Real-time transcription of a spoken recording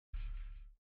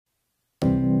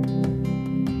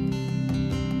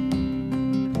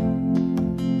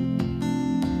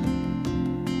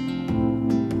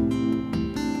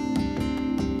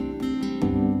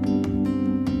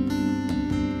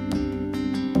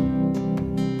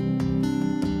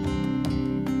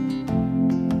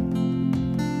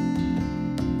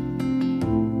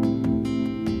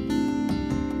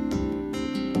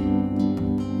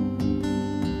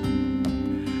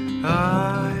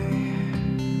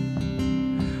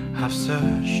I've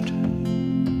searched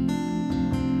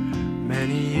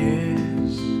many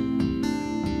years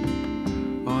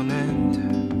on end.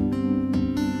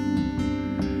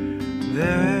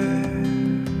 There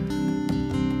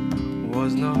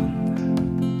was none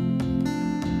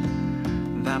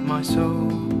that my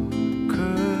soul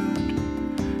could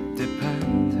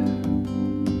depend.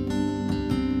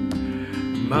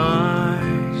 My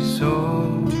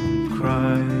soul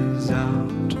cries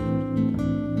out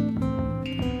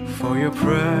for your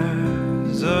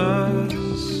presence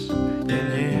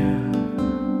in here.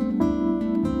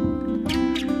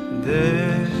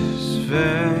 This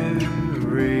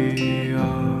very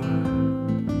hour,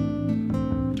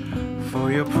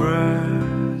 for your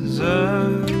presence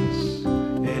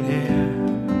in here.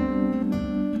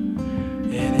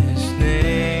 In His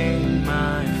name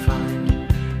I find,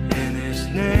 in His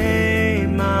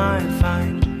name I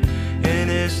find, in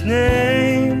His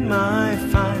name I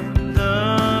find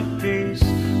the peace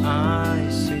I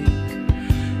seek.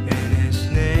 In His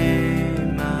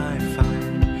name I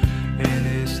find, in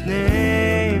His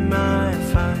name I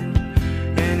find,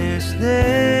 in His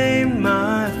name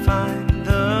I find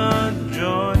the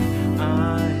joy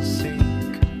I seek.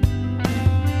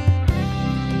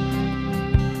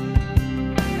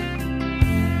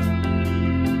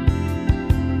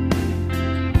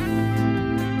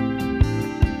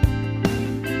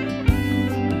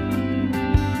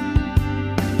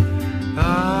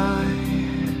 I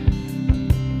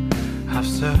have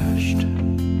searched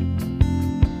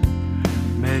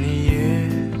many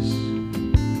years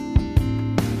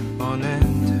on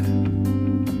end.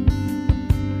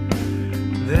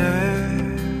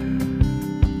 There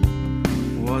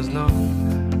was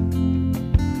none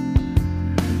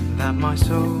that my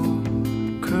soul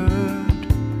could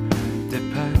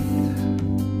depend.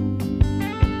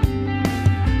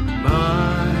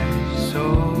 My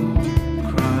soul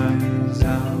cries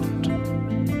out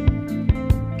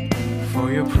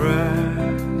for your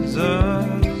presence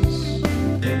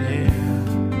in here.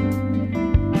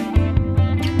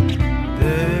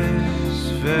 This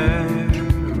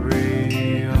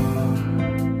very hour,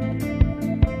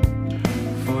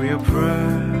 for your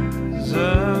presence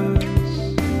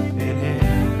in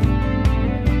here.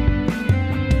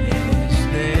 In His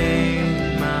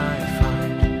name I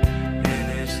find, in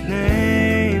His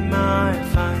name I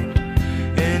find,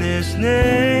 in His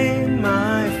name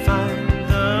I find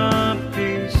the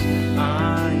peace I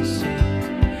seek.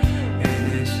 In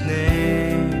His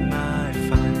name I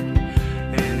find,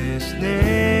 in His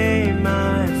name I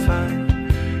find,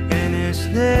 in His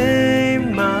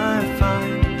name I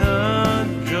find the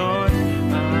joy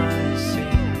I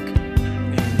seek.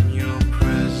 In your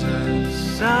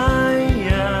presence I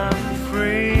am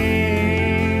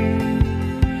free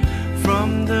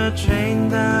from the chain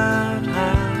that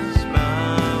has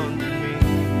bound me.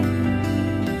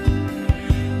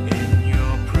 In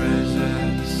your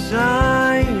presence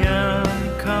I am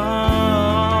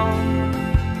calm,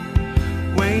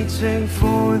 waiting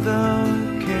for the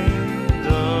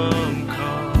kingdom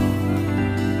come.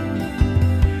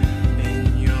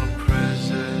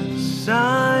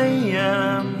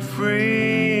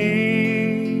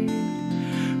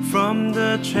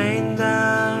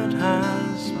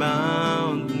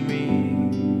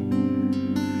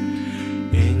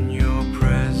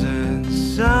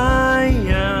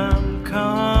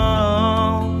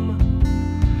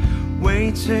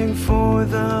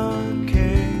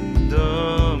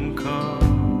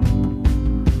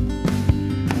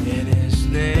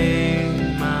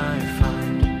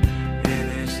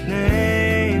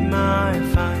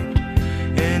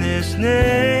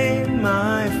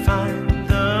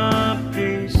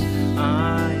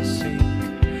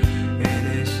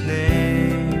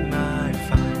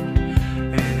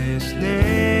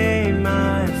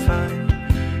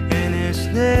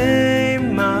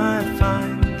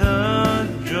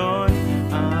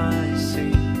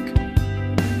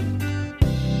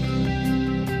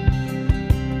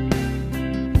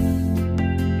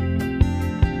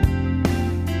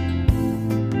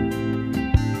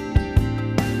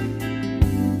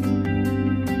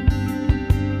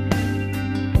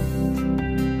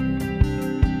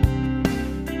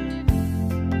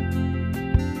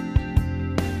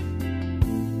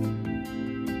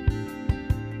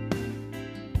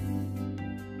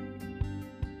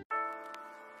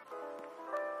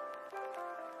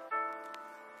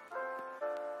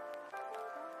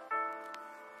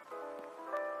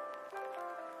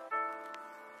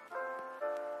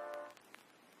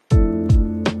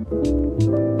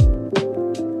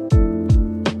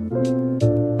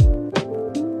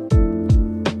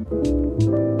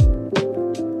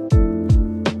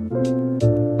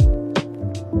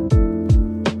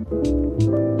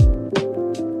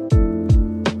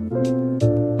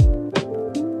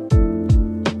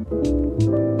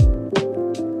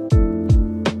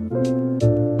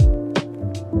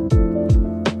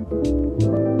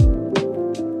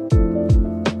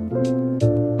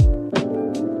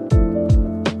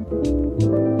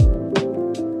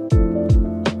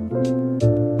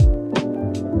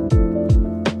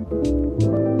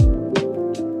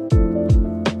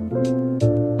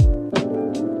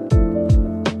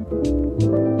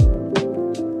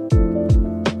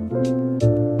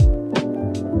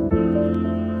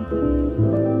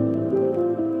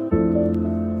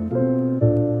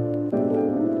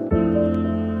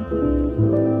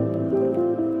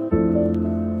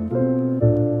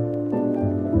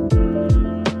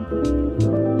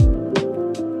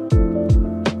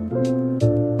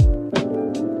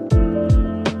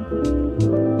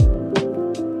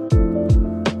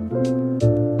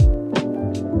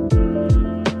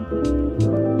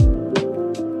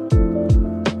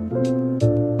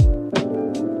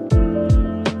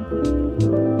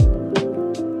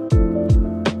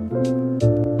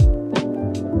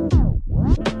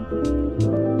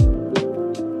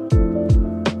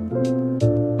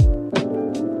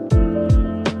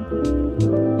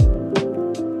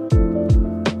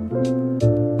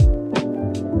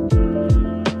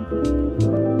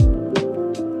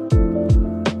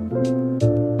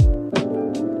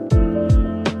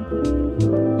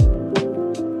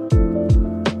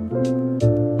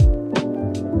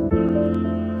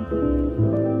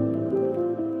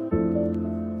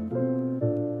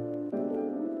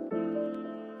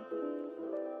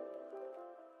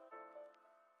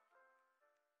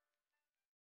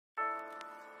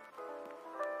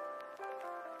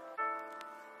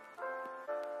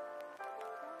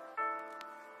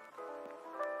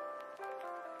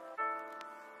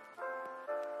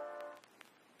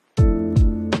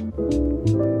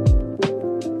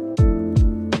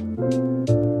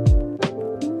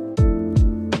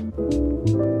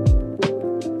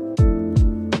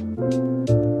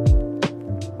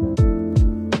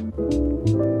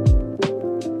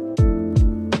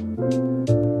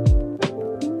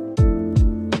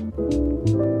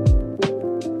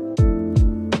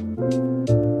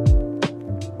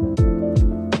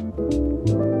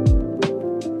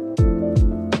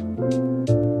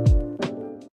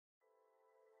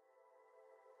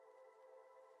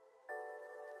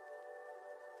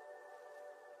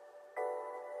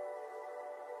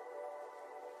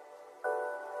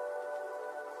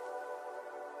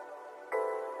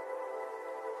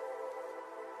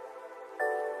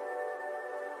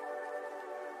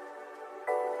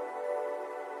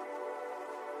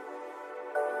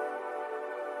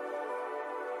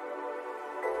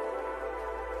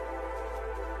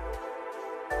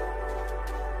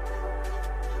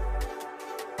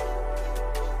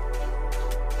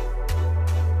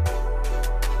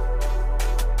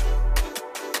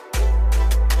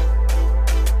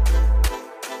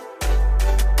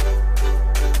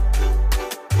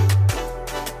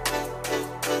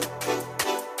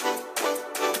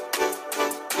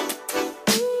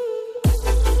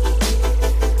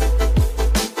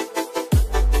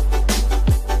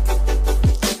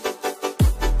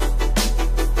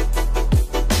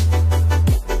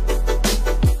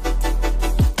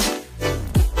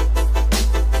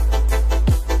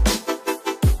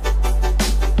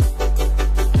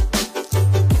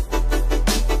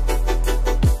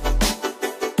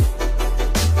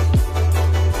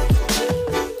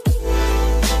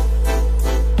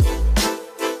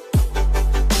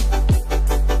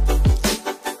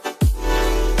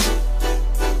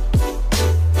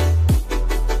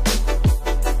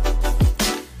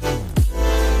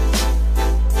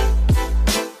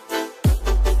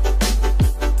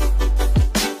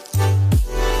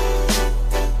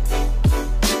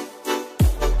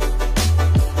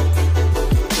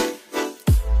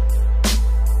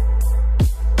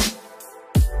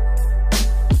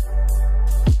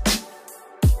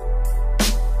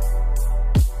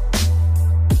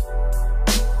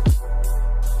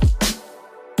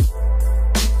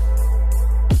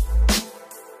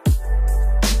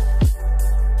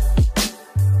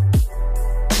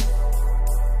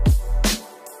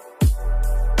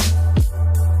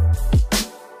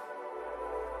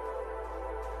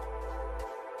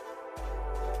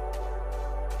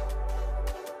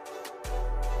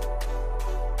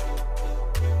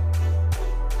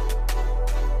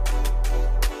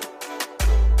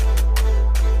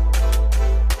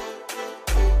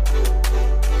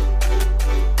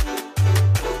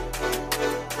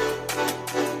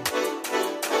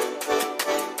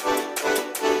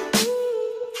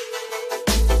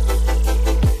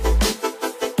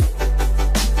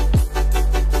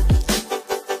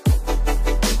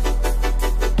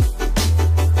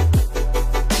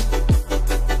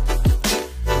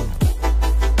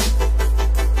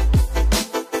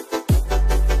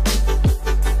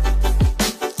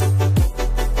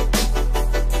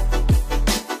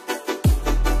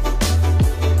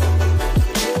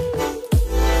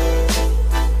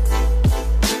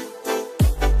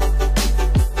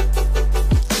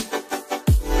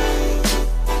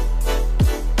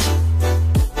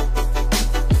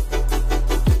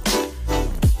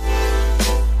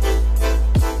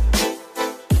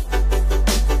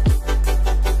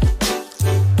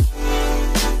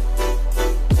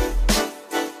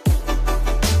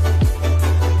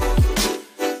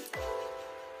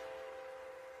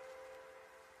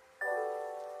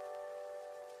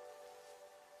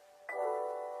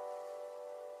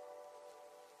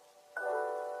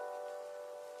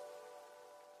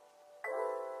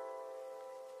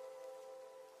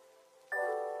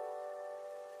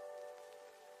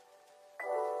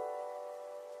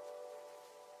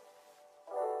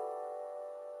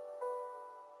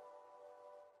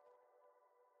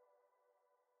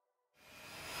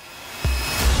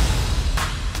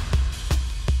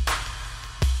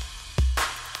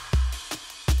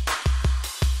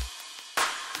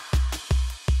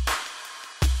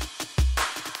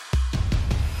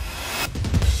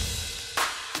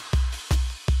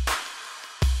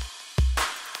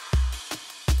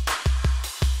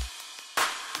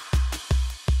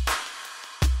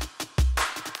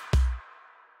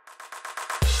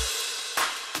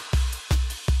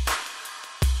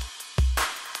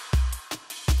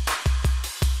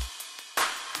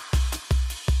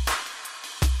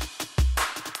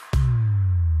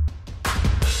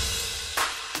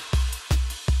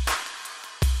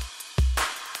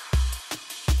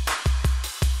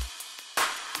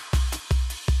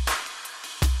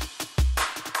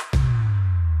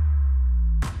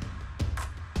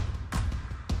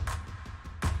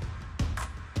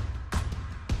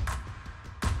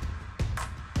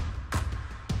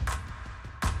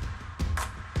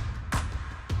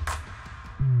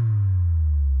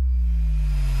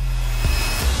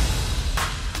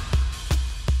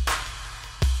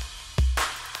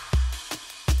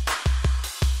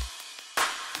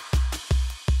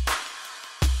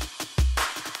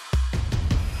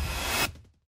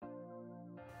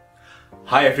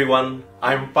 Hi everyone,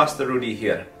 I'm Pastor Rudy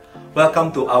here.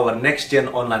 Welcome to our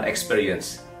NEXTGEN online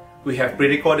experience. We have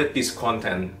pre-recorded this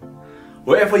content.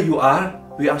 Wherever you are,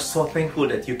 we are so thankful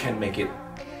that you can make it.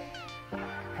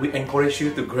 We encourage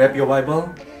you to grab your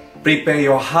Bible, prepare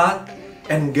your heart,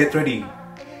 and get ready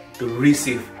to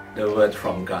receive the word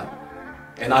from God.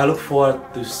 And I look forward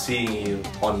to seeing you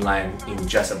online in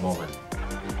just a moment.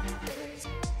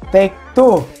 Take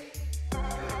 2.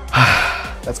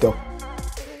 Let's go.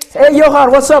 Hey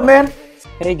Johan, what's up, man?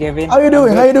 Hey Gavin. How you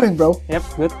doing? How you doing, bro? Yep,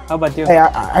 good. How about you? Hey,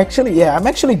 I'm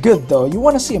actually good though. You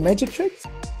want to see a magic trick?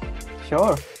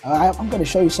 Sure. I'm gonna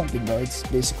show you something, bro. It's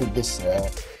basically this.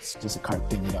 It's just a card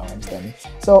thing, you know. Understand me?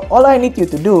 So all I need you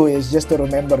to do is just to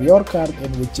remember your card,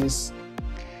 and which is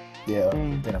the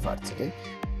Ten of Hearts. Okay.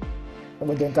 I'm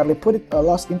going to entirely put it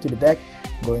lost into the deck.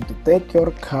 I'm going to take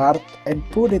your card and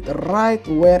put it right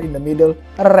where in the middle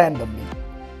randomly.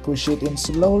 Push it in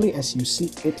slowly as you see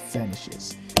it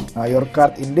vanishes. Now your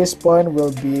card in this point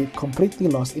will be completely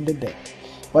lost in the deck.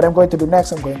 What I'm going to do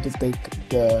next, I'm going to take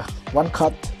the one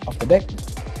card of the deck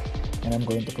and I'm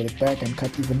going to put it back and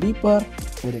cut even deeper.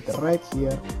 Put it right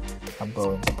here. I'm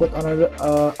going to put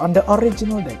on the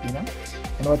original deck, you know.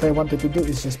 And what I wanted to do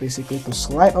is just basically to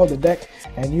slide out the deck,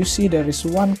 and you see there is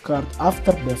one card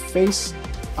after the face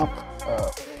up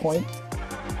point,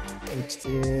 which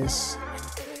is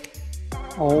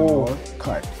your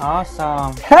card.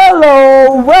 Awesome.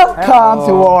 Hello, welcome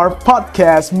to Hello. our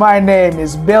podcast. My name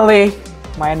is Billy,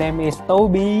 My name is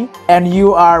Toby. and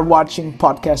you are watching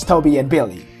podcast Toby and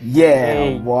Billy. Yeah,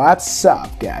 Hey. what's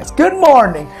up, guys? Good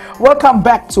morning. Welcome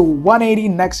back to 180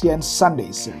 NEXTGEN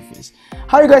Sunday service.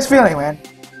 How you guys feeling, man?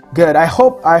 Good. I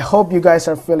hope you guys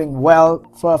are feeling well.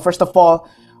 First of all,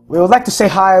 we would like to say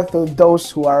hi to those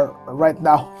who are right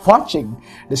now watching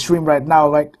the stream right now.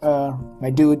 Like my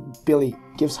dude Billy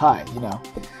gives hi, you know.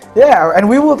 Yeah, and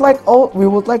we would like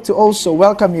to also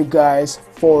welcome you guys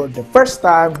for the first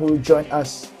time who joined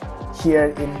us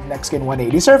here in NEXTGEN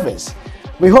 180 service.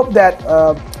 We hope that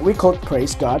we could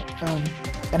praise God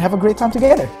and have a great time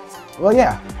together. Well,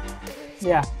 yeah.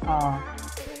 Yeah,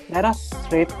 let us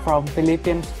read from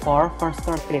Philippians 4 verse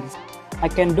 13. I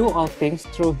can do all things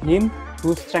through Him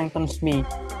who strengthens me.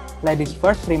 Let this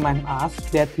verse remind us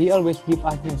that He always gives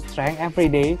us new strength every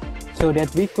day so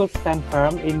that we could stand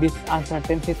firm in this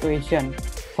uncertain situation.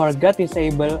 For God is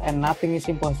able and nothing is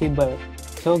impossible.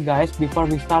 So guys, before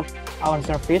we start our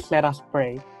service, let us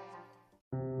pray.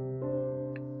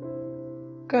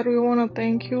 God, we want to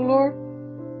thank you, Lord,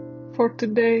 for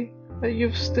today, that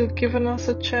you've still given us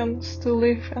a chance to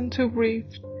live and to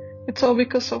breathe. It's all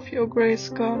because of your grace,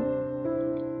 God.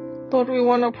 Lord, we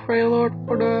want to pray, Lord,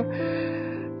 for the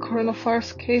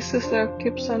coronavirus cases that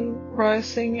keeps on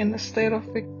rising in the state of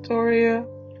Victoria.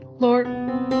 Lord,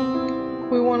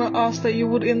 we want to ask that you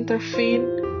would intervene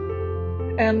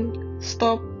and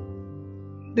stop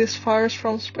this virus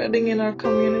from spreading in our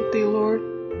community, Lord.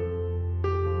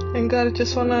 And God, I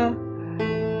just wanna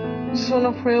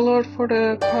pray, Lord, for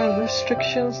the current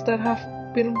restrictions that have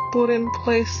been put in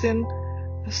place in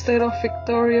the state of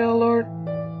Victoria, Lord.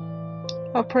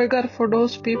 I pray, God, for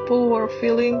those people who are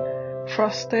feeling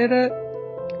frustrated,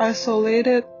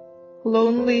 isolated,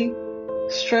 lonely,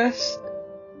 stressed,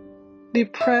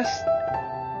 depressed.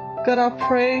 God, I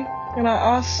pray and I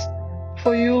ask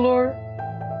for you, Lord,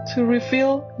 to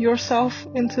reveal yourself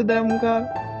into them, God.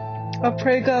 I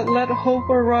pray, God, let hope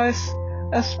arise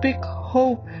and speak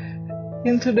hope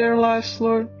into their lives,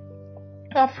 Lord.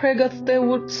 I pray, God, that they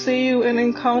would see you and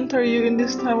encounter you in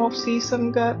this time of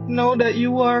season, God. Know that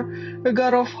you are a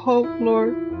God of hope,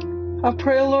 Lord. I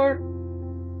pray, Lord,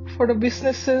 for the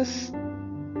businesses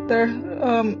that are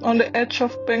on the edge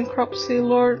of bankruptcy,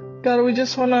 Lord. God, we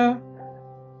just wanna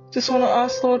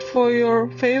ask, Lord, for your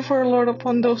favor, Lord,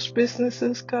 upon those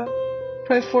businesses, God.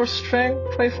 Pray for strength,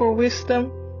 pray for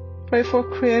wisdom, pray for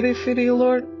creativity,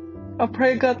 Lord. I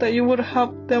pray, God, that you would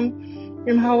help them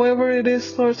in however it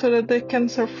is, Lord, so that they can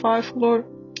survive, Lord.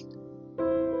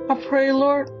 I pray,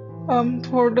 Lord,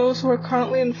 for those who are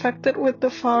currently infected with the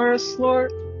virus,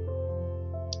 Lord.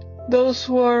 Those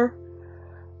who are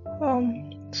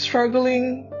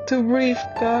struggling to breathe,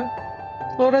 God.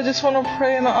 Lord, I just want to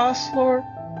pray and ask, Lord,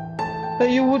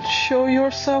 that you would show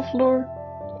yourself, Lord.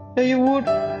 That you would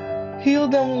heal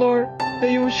them, Lord. That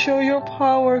you would show your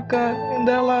power, God, in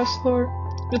their lives, Lord.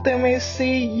 That they may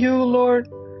see you, Lord.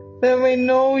 That they may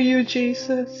know you,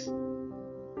 Jesus.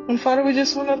 And Father, we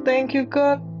just want to thank you,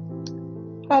 God.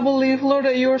 I believe, Lord,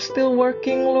 that you are still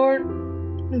working, Lord.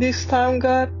 This time,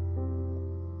 God,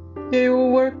 you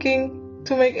are working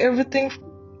to make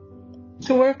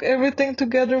work everything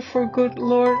together for good,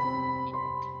 Lord.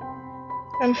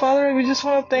 And Father, we just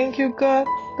want to thank you, God,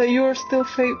 that you are still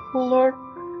faithful, Lord.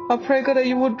 I pray, God, that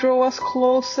you would draw us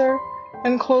closer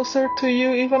and closer to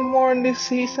you even more in this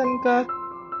season, God,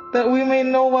 that we may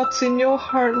know what's in your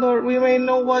heart, Lord. We may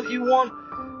know what you want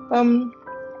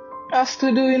us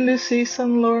to do in this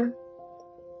season, Lord.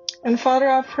 And Father,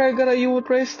 I pray, God, that you would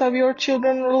raise up your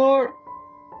children, Lord,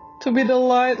 to be the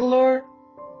light, Lord,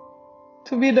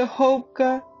 to be the hope,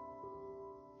 God,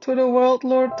 to the world,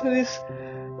 Lord, to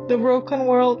the broken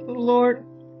world, Lord.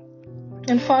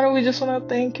 And Father, we just want to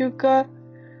thank you, God.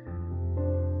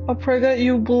 I pray that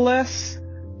you bless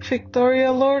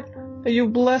Victoria, Lord, that you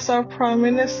bless our Prime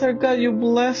Minister, God, you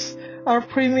bless our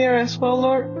Premier as well,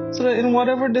 Lord, so that in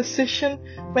whatever decision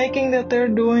making that they're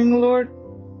doing, Lord,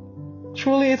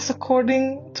 truly it's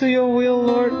according to your will,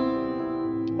 Lord.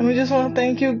 And we just want to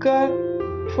thank you, God,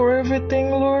 for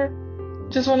everything, Lord.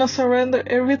 Just want to surrender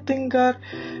everything, God,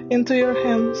 into your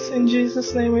hands. In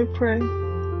Jesus' name we pray.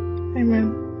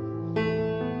 Amen.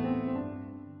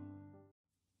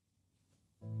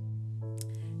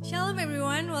 Shalom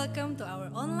everyone, welcome to our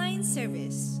online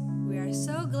service. We are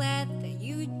so glad that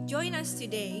you join us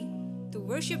today to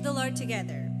worship the Lord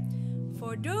together.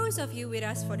 For those of you with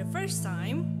us for the first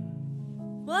time,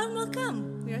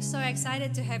 welcome. We are so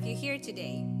excited to have you here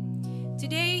today.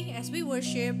 Today, as we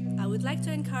worship, I would like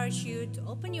to encourage you to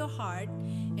open your heart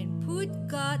and put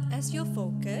God as your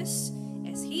focus,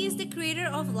 as He is the creator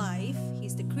of life, He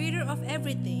is the creator of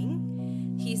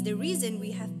everything. He is the reason we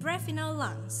have breath in our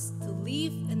lungs to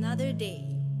live another day.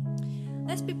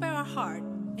 Let's prepare our heart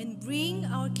and bring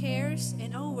our cares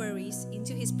and our worries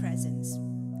into His presence.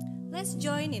 Let's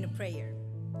join in a prayer.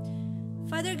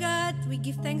 Father God, we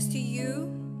give thanks to you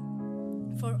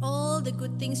for all the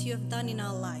good things you have done in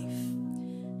our life.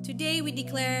 Today we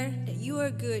declare that you are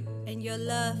good and your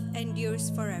love endures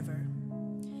forever.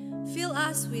 Fill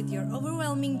us with your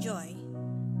overwhelming joy.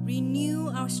 Renew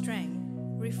our strength.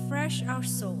 Refresh our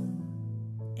soul.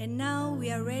 And now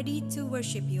we are ready to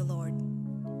worship you, Lord.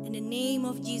 In the name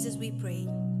of Jesus we pray.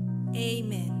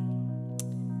 Amen.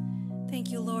 Thank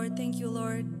you, Lord. Thank you,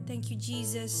 Lord. Thank you,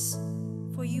 Jesus.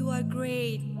 For you are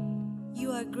great.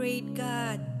 You are great,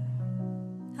 God.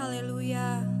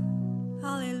 Hallelujah.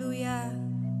 Hallelujah.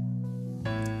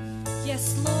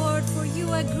 Yes, Lord, for you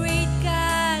are great,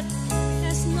 God.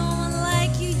 There's no one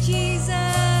like you,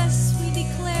 Jesus. We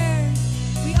declare,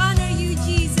 we honor you,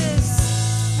 Jesus.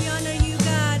 We honor you,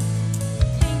 God.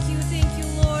 Thank you,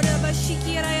 Lord.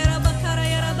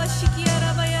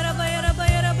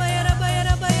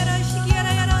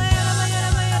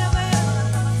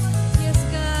 Yes,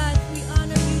 God, we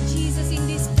honor you, Jesus, in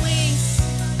this place.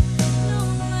 No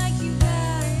one like you,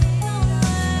 God. No one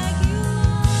like you,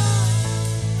 Lord.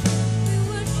 We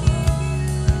worship you.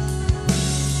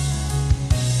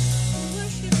 We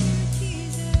worship you,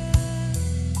 Jesus.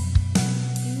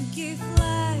 You give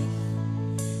life.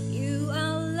 You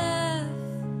are love.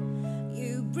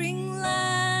 You bring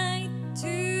light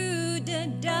to the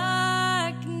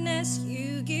darkness.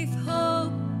 You give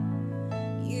hope.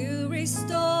 You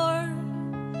restore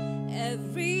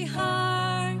every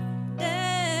heart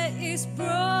that is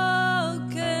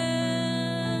broken.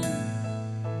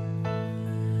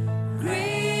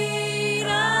 Great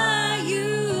are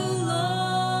you,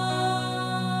 Lord.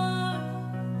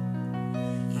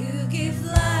 You give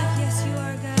life. Yes, you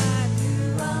are God.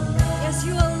 Yes,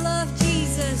 you are love,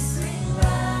 Jesus.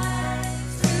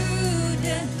 Through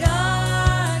the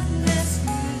darkness,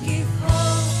 you give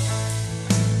hope.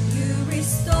 You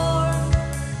restore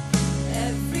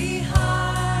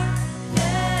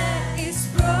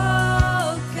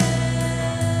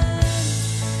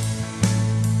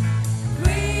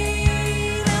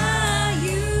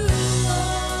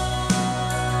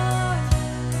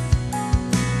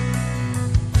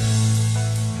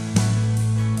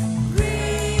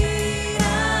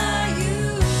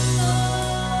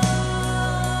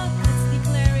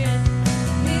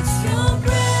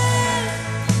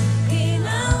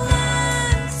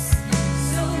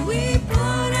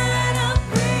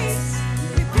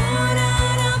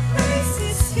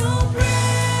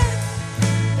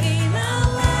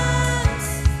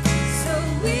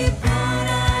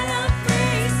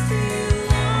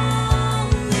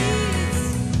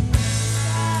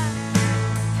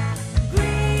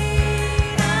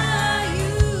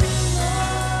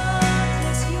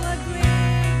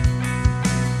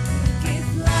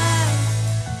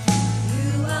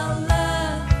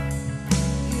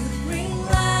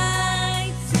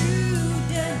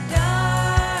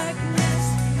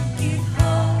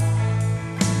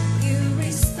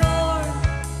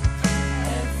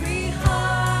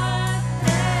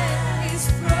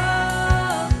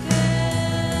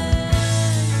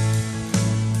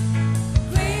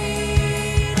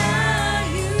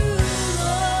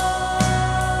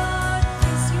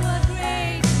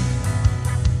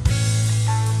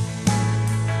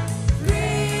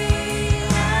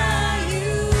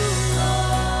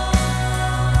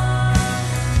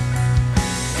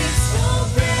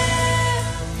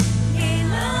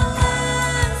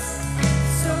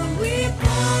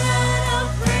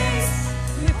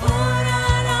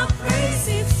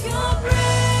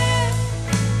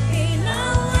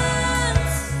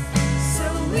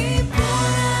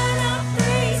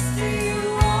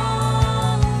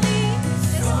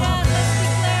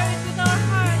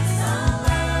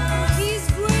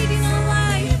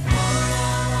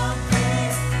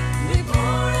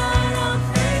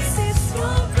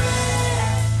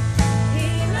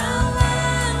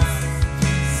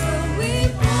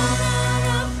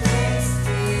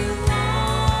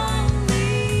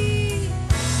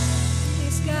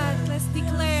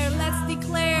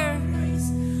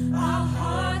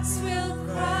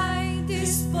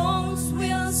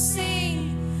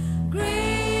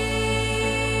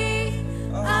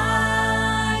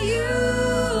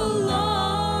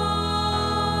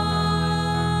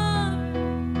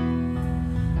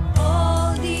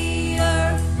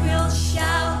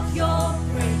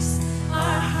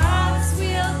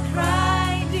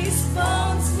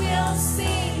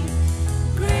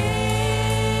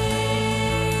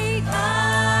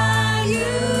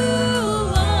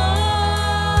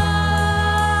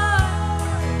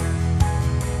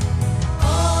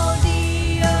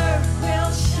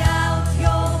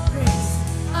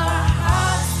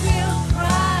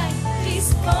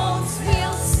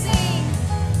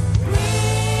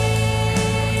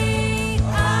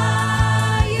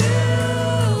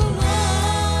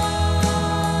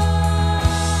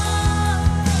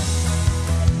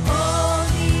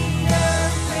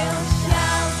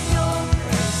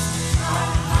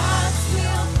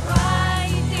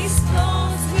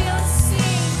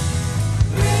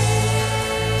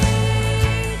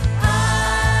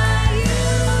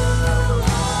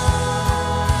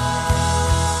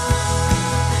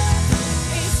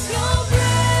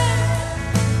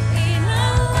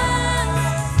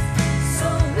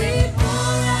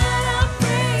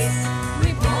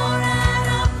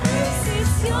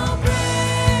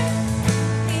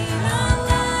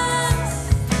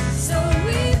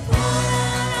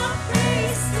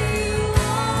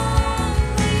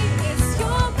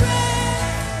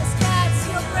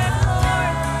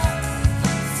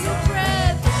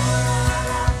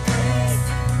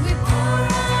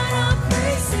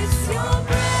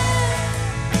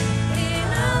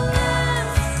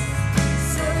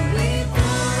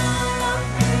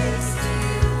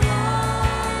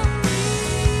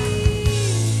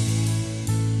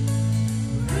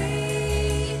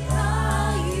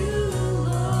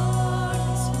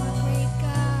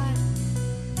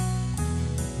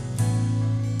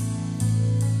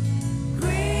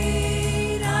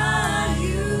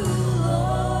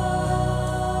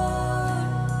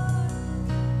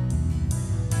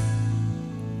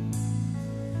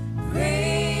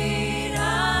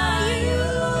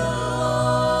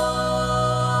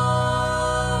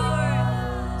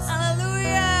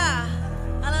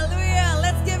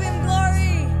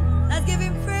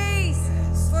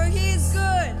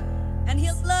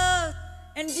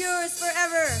endures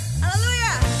forever.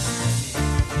 Hallelujah.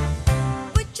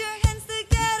 Put your hands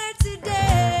together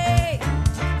today.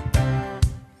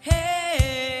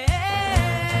 Hey,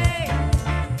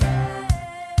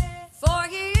 for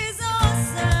He is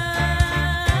awesome.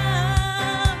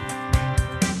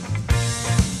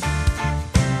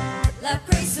 Let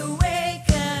praise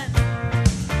awaken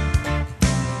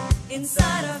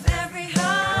inside of every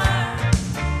heart.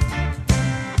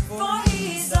 For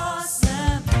He is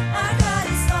awesome. Our God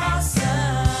is awesome.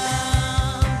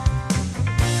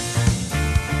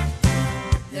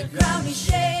 The ground is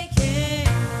shaking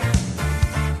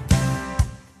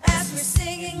as we're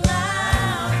singing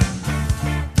loud.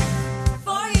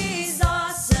 For He is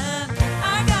awesome.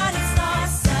 Our God is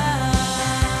awesome.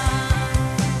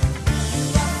 You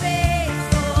are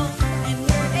faithful and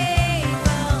you're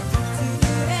able to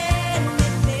do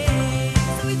anything.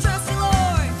 So we trust you,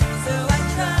 Lord. So I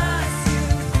trust you,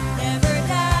 never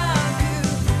doubt you,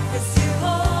 'cause you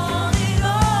hold it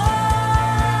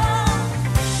all.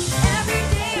 Every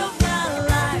day of my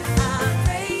life I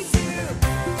praise you.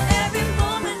 Every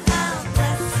moment I'll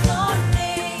bless your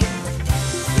name.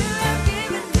 You have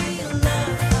given me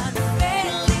love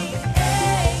unfailing.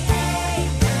 Hey, hey,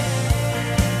 hey.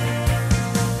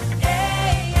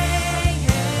 Hey, hey,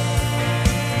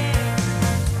 hey.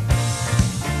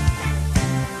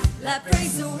 Let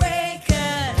praise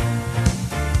awaken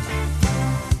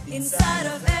inside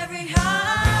of every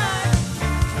heart.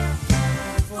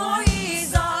 For He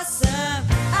is awesome.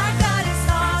 Our God is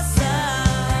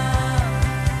awesome.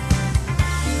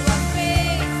 You are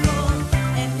faithful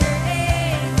and you're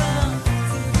able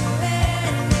to do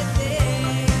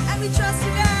anything. And we trust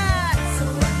you, God. So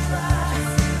I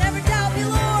trust you. Never doubt me,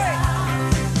 Lord.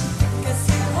 'Cause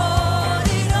you hold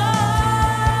it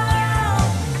all.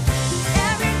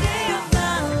 Every day of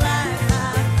my life I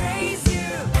praise you.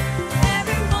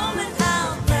 Every moment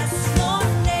I'll bless your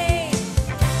name.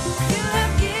 You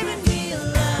have given me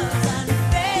love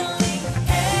unfailing.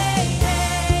 Hey,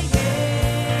 hey,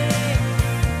 hey.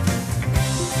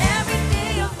 Every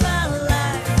day of my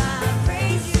life I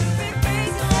praise you. We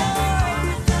praise you, Lord.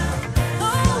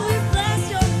 Oh, we bless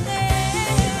your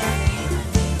name.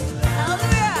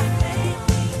 Hallelujah.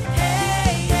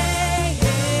 Hey, hey,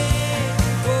 hey.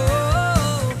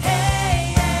 Oh, hey,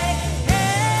 hey,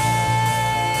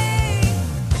 hey.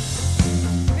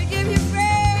 We give you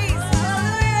praise.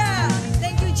 Hallelujah.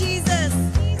 Thank you, Jesus.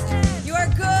 You are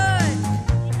good.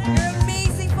 You're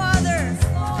amazing, Father.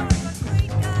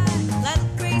 Let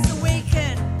praise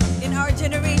awaken in our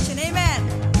generation. Amen.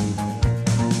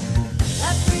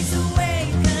 Let praise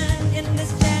awaken in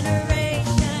this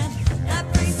generation.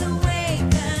 Let praise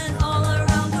awaken all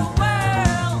around the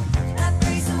world. Let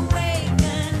praise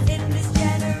awaken in this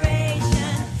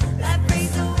generation. Let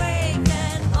praise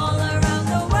awaken all around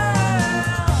the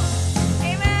world.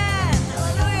 Amen.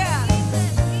 Hallelujah.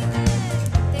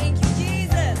 Thank you,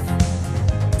 Jesus.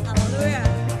 Hallelujah.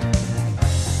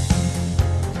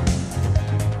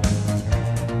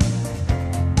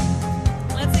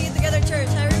 Let's sing it together, church.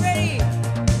 Are we ready?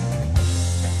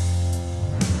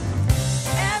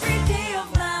 Every day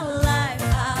of my life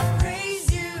I'll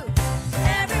praise you.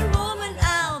 Every moment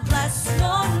I'll bless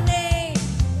your name.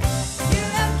 You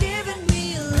have given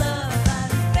me love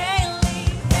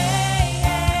unfailing. Hey,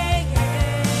 hey,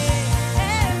 hey.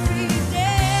 Every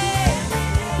day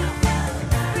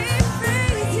we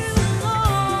praise you,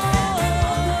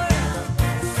 Lord.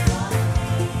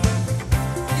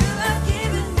 You have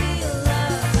given me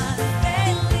love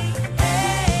unfailing.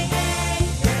 Hey, hey,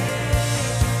 hey.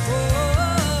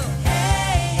 Oh,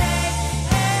 hey, hey,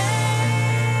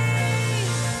 hey.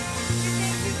 We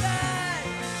thank you, God.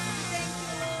 We thank you,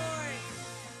 Lord.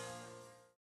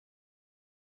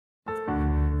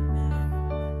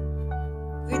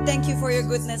 We thank you for your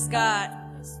goodness, God.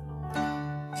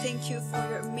 Thank you for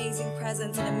your amazing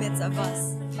presence in the midst of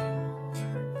us.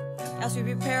 As we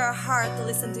prepare our heart to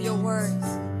listen to your words,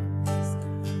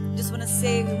 we just want to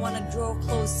say we want to draw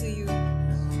close to you.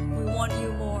 We want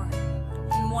you more.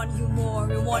 We want you more.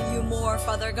 We want you more,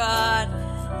 Father God.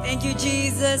 Thank you,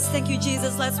 Jesus. Thank you,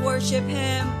 Jesus. Let's worship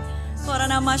Him.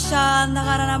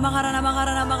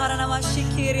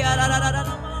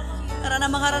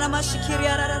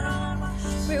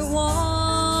 We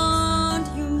want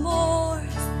you more.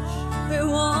 We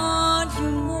want you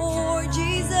more,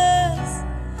 Jesus.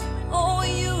 Oh,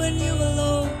 you and you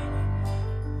alone.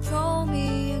 Draw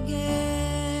me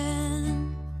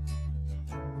again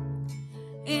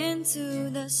into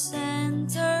the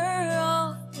center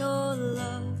of your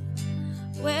love,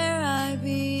 where I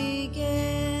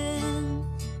began.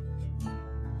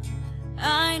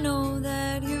 I know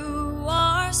that you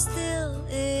are still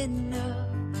enough.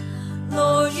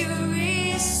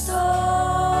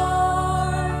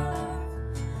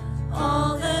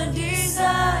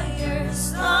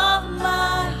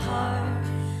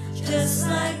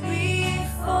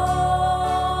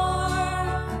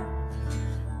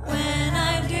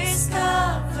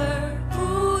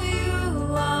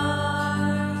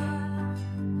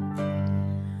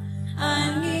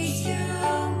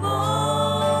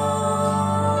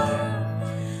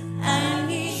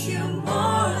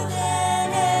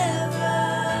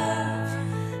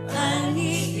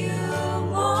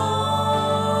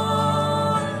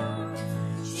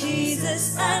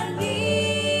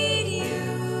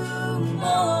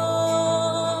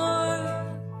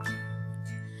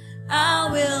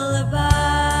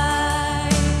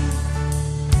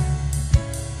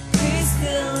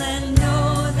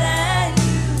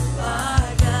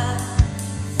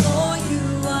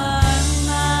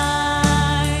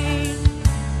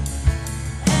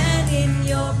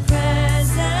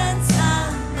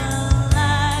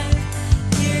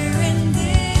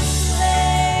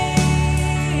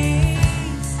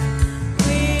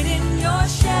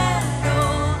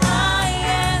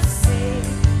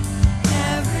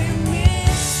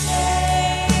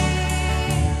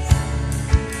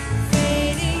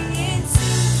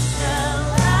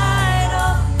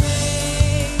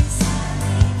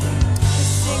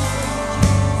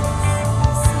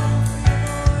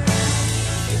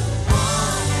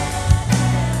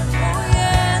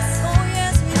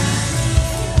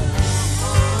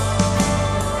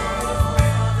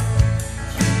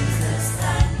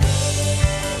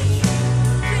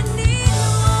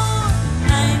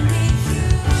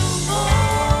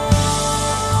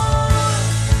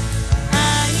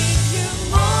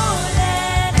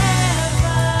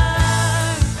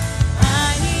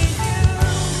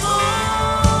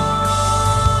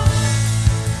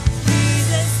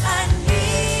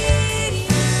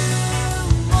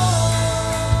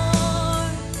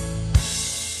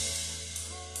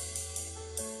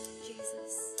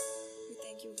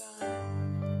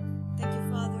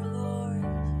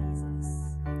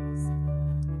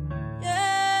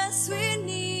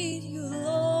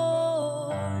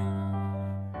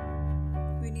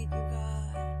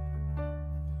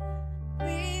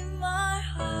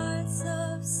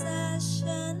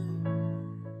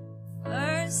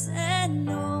 first and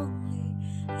only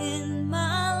in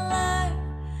my life.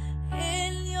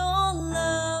 In your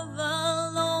love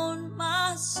alone,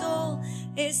 my soul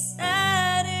is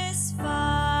satisfied.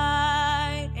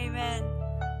 Amen.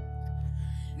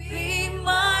 Be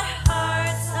my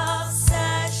heart's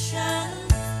obsession,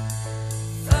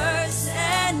 first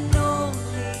and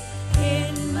only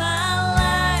in my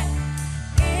life.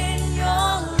 In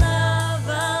your love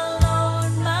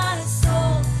alone, my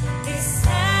soul is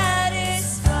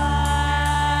satisfied.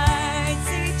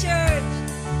 Sing it, church.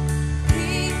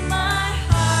 Be my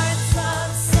heart's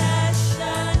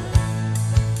obsession,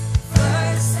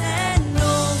 first and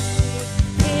only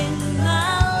in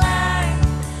my life.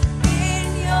 In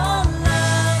your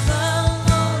love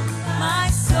alone, my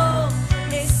soul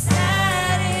is satisfied.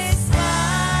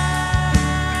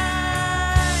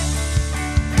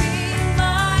 Be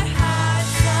my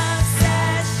heart's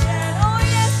obsession. Oh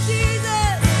yes,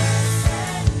 Jesus.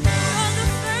 You're the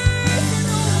first and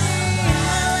only in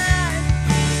my life.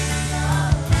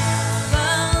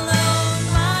 Alone,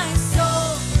 my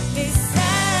soul is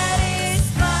satisfied.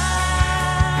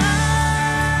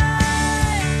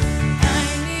 I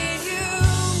need you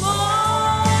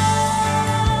more.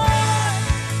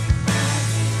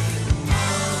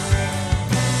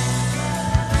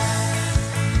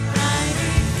 I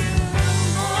need you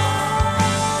more.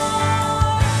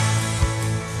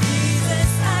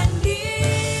 Jesus, I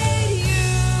need you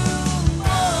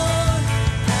more.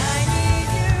 I need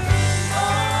you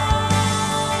more.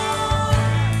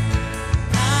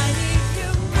 I need you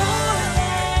more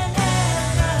than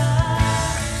ever.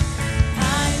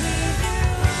 I need you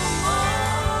more.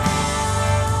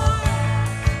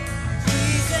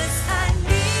 Jesus, I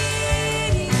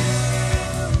need you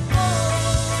more.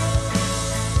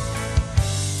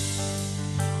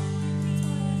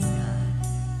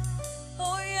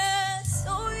 Oh yes,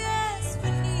 we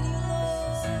need you,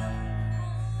 Lord.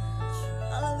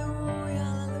 Hallelujah,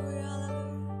 hallelujah,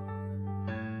 hallelujah.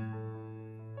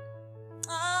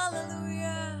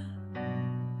 Hallelujah.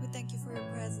 We thank you for your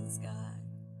presence, God.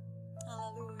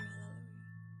 Hallelujah, hallelujah.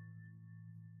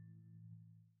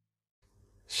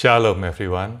 Shalom,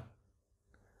 everyone.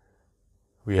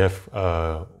 We have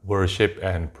worship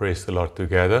and praise the Lord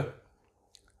together.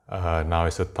 Now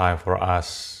is the time for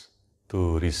us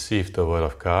to receive the Word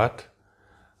of God.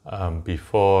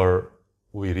 Before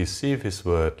we receive His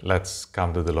Word, let's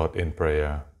come to the Lord in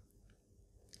prayer.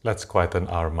 Let's quieten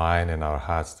our mind and our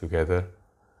hearts together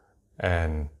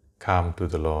and come to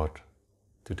the Lord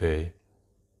today.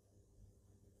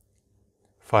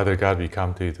 Father God, we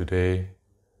come to you today.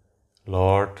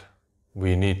 Lord,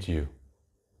 we need you.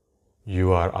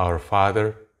 You are our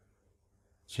Father.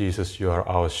 Jesus, you are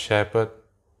our shepherd.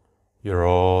 You're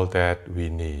all that we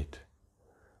need.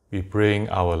 We bring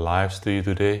our lives to you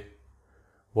today.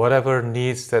 Whatever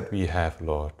needs that we have,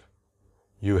 Lord,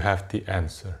 you have the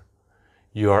answer.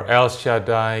 You are El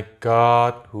Shaddai,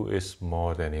 God who is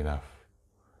more than enough.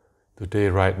 Today,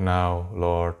 right now,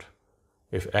 Lord,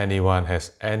 if anyone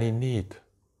has any need,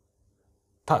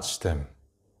 touch them,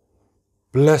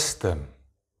 bless them,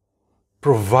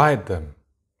 provide them,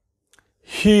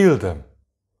 heal them,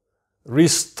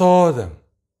 restore them.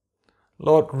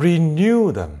 Lord,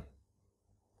 renew them.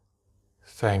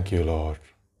 Thank you, Lord.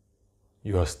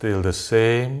 You are still the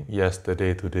same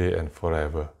yesterday, today, and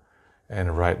forever.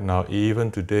 And right now, even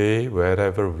today,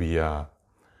 wherever we are,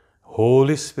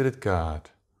 Holy Spirit God,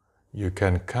 you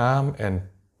can come and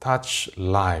touch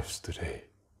lives today.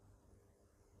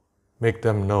 Make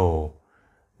them know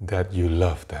that you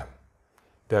love them,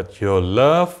 that your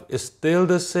love is still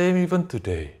the same even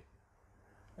today.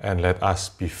 And let us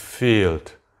be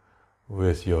filled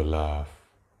with your love,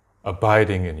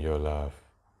 abiding in your love,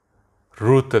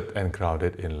 rooted and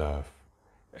grounded in love.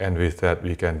 And with that,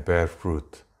 we can bear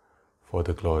fruit for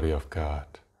the glory of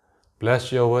God.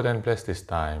 Bless your word and bless this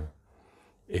time.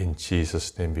 In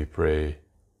Jesus' name we pray.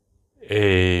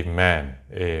 Amen.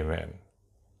 Amen.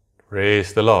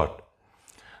 Praise the Lord.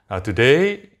 Now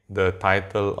today, the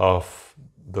title of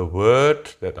the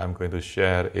word that I'm going to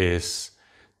share is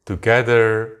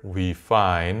Together We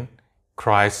Find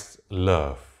Christ's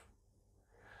Love.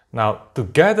 Now,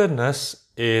 togetherness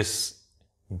is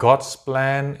God's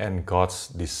plan and God's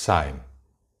design.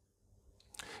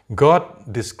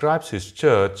 God describes His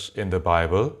church in the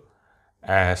Bible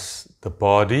as the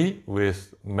body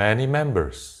with many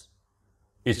members.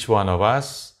 Each one of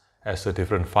us has a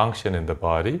different function in the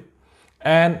body,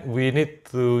 and we need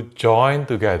to join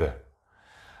together.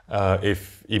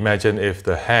 Imagine if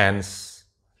the hands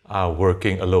are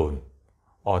working alone,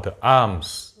 or the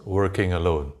arms working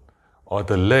alone, or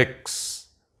the legs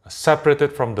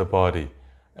separated from the body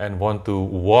and want to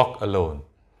walk alone.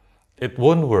 it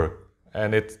won't work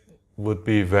and it would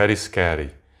be very scary.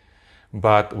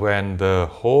 But when the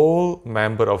whole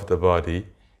member of the body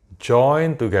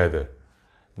join together,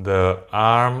 the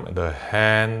arm, the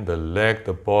hand, the leg,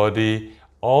 the body,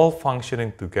 all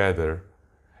functioning together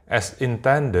as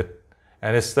intended,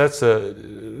 and that's a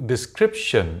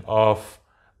description of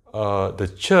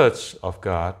the church of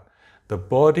God, the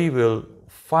body will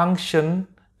function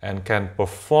and can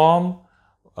perform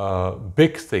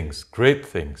big things, great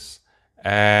things.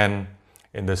 And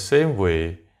in the same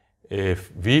way,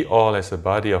 if we all as a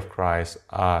body of Christ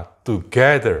are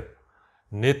together,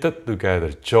 knitted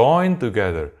together, joined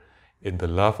together in the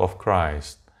love of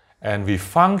Christ, and we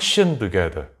function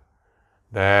together,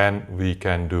 then we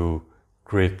can do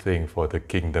great things for the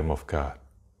kingdom of God.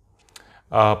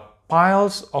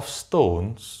 Piles of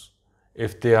stones,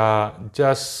 if they are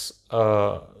just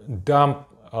dumped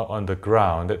on the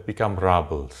ground, that become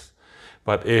rubbles.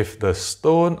 But if the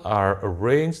stones are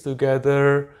arranged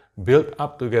together, built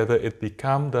up together, it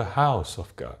becomes the house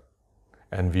of God.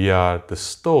 And we are the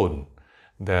stone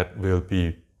that will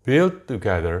be built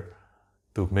together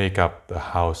to make up the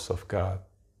house of God.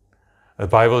 The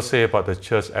Bible says about the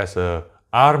church as an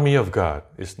army of God.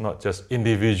 It's not just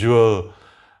individual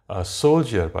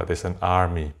soldier, but it's an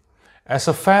army. As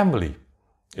a family,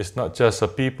 it's not just a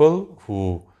people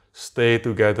who stay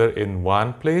together in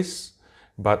one place,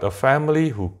 but a family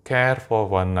who care for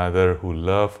one another, who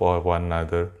love for one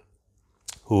another,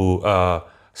 who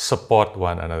support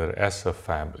one another as a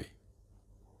family.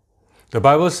 The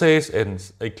Bible says in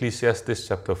Ecclesiastes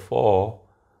chapter 4,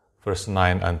 verse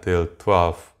 9 until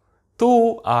 12,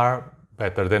 2 are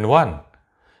better than 1,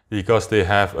 because they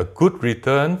have a good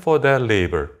return for their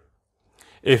labor.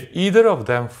 If either of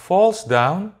them falls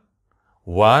down,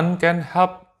 one can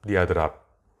help the other up.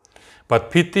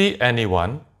 But pity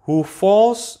anyone who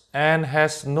falls and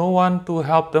has no one to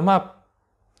help them up.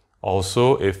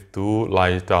 Also, if 2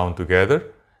 lie down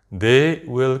together, they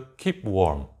will keep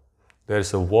warm. There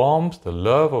is a warmth, the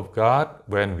love of God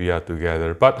when we are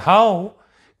together. But how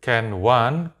can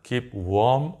one keep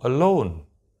warm alone?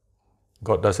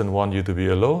 God doesn't want you to be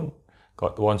alone.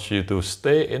 God wants you to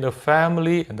stay in the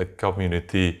family and the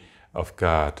community of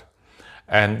God.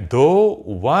 And though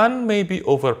one may be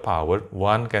overpowered,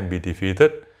 one can be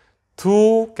defeated,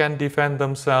 2 can defend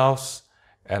themselves,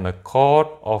 and a cord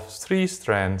of 3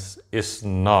 strands is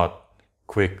not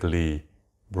quickly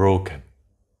broken.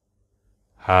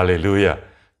 Hallelujah.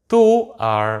 2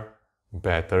 are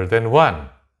better than 1.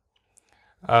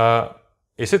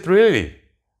 Is it really?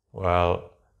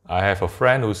 Well, I have a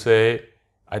friend who say,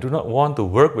 I do not want to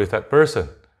work with that person,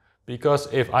 because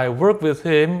if I work with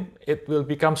him, it will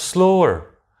become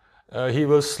slower. He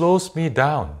will slow me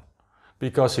down,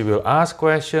 because he will ask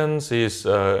questions, he's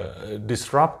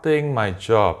disrupting my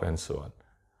job and so on.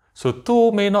 So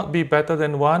 2 may not be better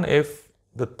than 1 if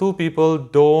the 2 people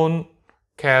don't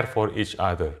care for each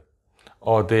other,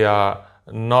 or they are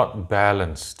not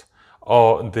balanced,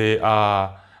 or they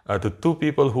are the 2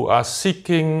 people who are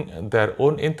seeking their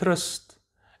own interest,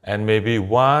 and maybe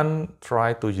one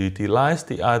try to utilize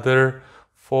the other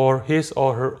for his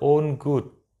or her own good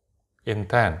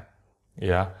intent,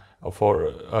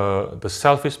 for the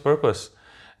selfish purpose.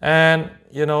 And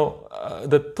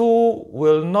the 2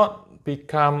 will not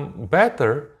become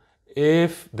better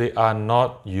if they are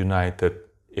not united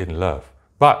in love.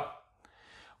 But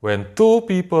when 2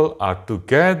 people are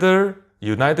together,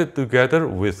 united together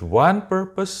with one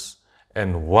purpose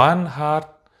and one heart,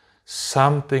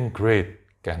 something great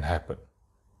can happen.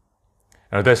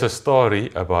 Now, there's a story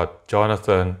about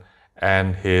Jonathan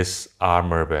and his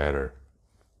armor bearer.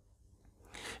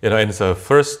 In the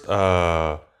first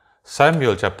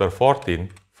Samuel chapter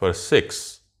 14, verse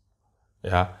 6,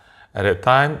 at that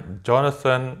time,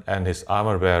 Jonathan and his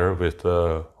armor bearer with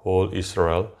the whole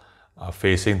Israel are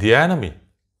facing the enemy.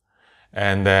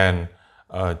 And then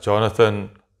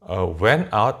Jonathan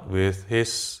went out with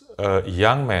his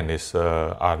young man, his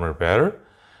armor bearer,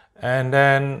 and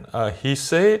then he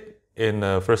said in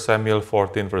 1 Samuel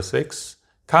 14, verse 6,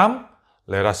 "Come,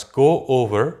 let us go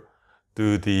over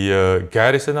to the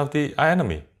garrison of the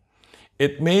enemy.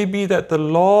 It may be that the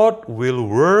Lord will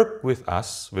work with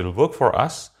us, will work for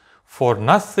us, for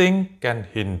nothing can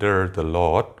hinder the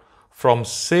Lord from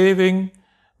saving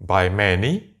by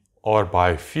many or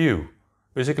by few."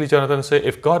 Basically, Jonathan said,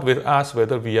 if God with us,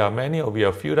 whether we are many or we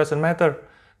are few, doesn't matter,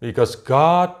 because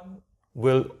God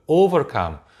will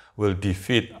overcome, will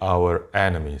defeat our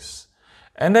enemies.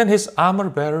 And then his armor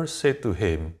bearer said to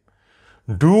him,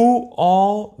 "Do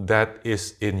all that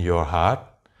is in your heart,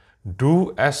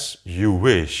 do as you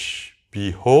wish.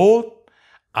 Behold,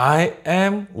 I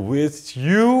am with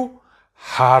you,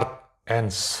 heart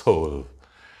and soul.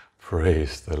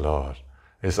 Praise the Lord.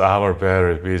 His armor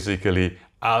bearer, basically,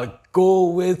 I'll go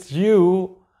with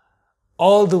you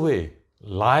all the way,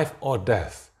 life or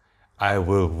death. I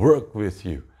will work with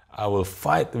you. I will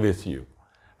fight with you.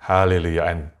 Hallelujah.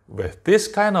 And with this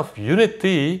kind of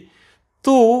unity,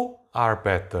 two are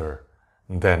better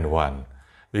than one.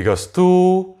 Because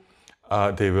two,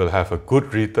 they will have a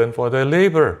good return for their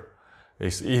labor.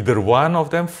 If either one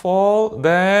of them fall,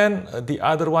 then the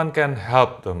other one can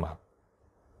help them up.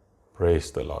 Praise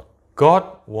the Lord. God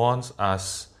wants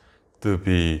us to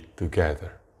be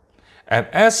together. And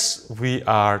as we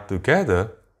are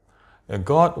together,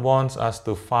 God wants us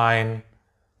to find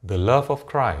the love of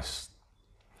Christ.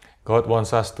 God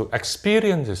wants us to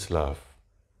experience His love.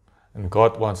 And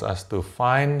God wants us to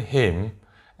find Him.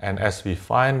 And as we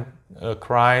find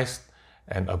Christ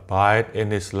and abide in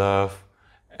His love,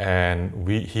 and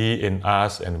He in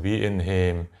us and we in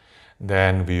Him,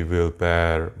 then we will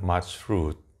bear much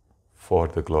fruit for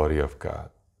the glory of God.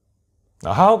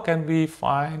 Now, how can we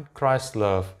find Christ's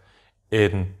love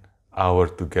in our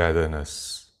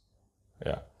togetherness?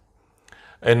 Yeah.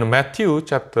 In Matthew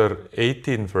chapter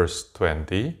 18, verse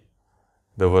 20,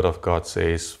 the Word of God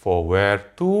says, "For where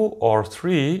 2 or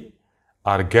 3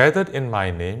 are gathered in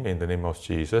my name, in the name of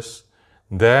Jesus,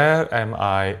 there am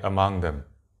I among them."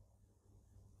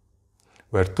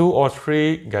 Where 2 or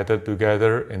 3 gathered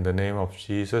together in the name of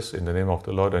Jesus, in the name of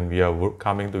the Lord, and we are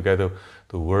coming together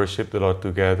to worship the Lord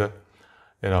together,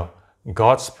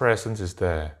 God's presence is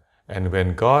there. And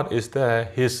when God is there,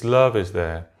 His love is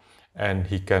there. And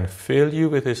He can fill you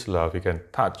with His love. He can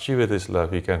touch you with His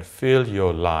love. He can fill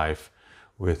your life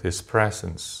with His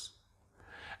presence.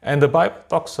 And the Bible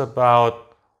talks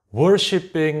about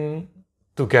worshiping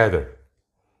together.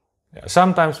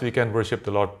 Sometimes we can worship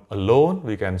the Lord alone.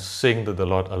 We can sing to the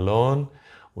Lord alone.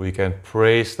 We can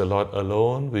praise the Lord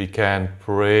alone. We can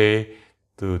pray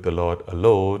to the Lord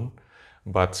alone.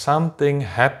 But something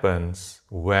happens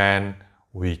when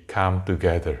we come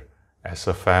together as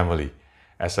a family,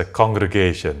 as a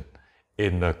congregation,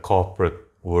 in a corporate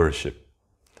worship.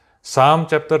 Psalm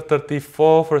chapter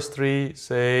 34, verse 3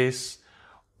 says,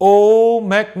 "Oh,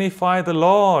 magnify the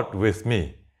Lord with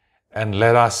me, and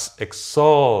let us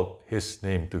exalt His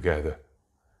name together."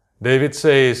 David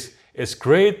says, "It's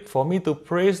great for me to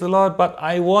praise the Lord, but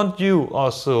I want you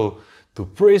also to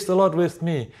praise the Lord with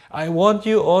me. I want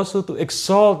you also to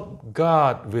exalt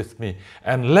God with me.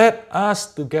 And let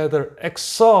us together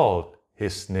exalt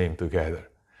His name together."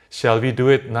 Shall we do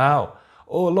it now?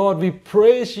 Oh Lord, we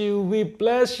praise you, we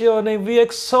bless your name, we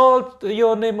exalt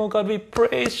your name, oh God, we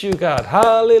praise you, God.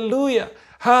 Hallelujah,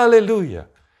 hallelujah.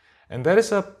 And there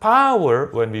is a power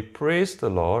when we praise the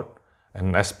Lord,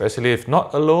 and especially if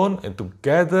not alone, and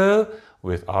together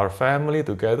with our family,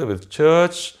 together with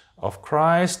church of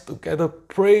Christ, together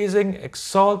praising,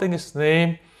 exalting His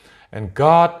name, and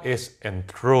God is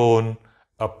enthroned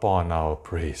upon our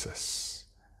praises.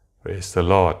 Praise the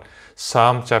Lord.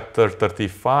 Psalm chapter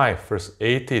 35, verse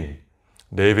 18,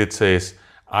 David says,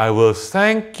 "I will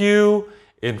thank you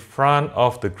in front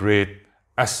of the great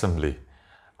assembly.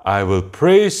 I will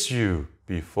praise you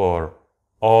before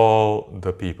all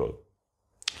the people."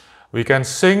 We can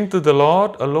sing to the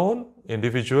Lord alone,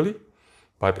 individually,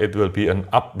 but it will be an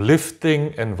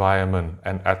uplifting environment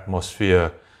and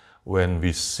atmosphere when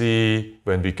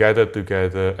we gather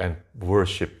together and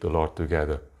worship the Lord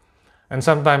together. And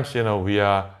sometimes, we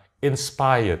are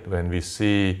inspired when we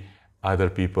see other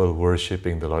people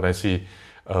worshiping the Lord. I see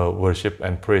worship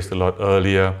and praise the Lord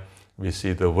earlier. We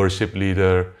see the worship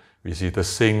leader, we see the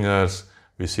singers,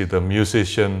 we see the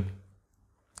musician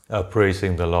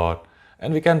praising the Lord.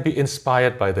 And we can be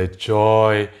inspired by the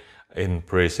joy in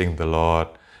praising the Lord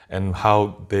and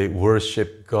how they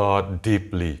worship God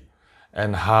deeply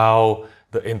and how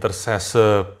the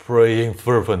intercessor praying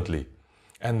fervently.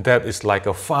 And that is like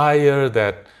a fire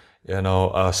that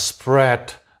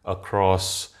spread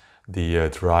across the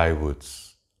dry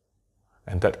woods.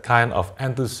 And that kind of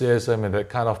enthusiasm and that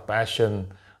kind of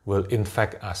passion will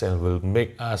infect us and will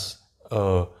make us,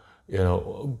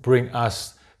 bring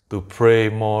us to pray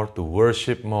more, to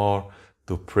worship more,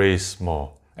 to praise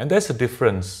more. And there's a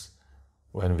difference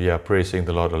when we are praising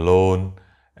the Lord alone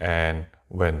and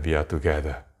when we are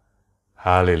together.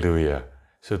 Hallelujah.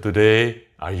 So today,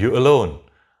 are you alone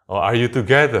or are you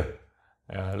together?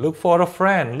 Look for a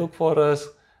friend, look for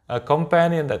a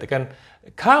companion that can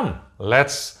come.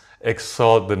 Let's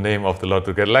exalt the name of the Lord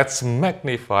together. Let's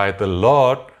magnify the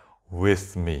Lord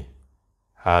with me.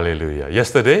 Hallelujah.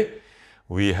 Yesterday,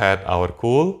 we had our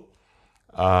call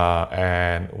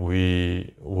and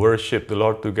we worship the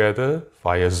Lord together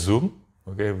via Zoom.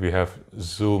 Okay, we have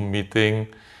Zoom meeting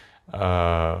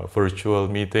virtual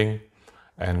meeting,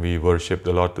 and we worship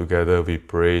the Lord together, we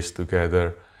praise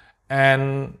together.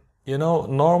 And you know,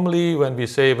 normally when we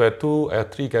say where 2 or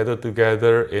 3 gather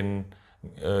together in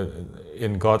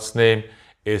God's name,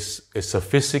 it's a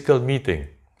physical meeting.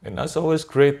 And that's always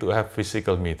great to have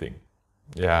physical meeting.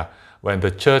 Yeah, when the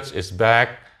church is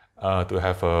back to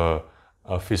have a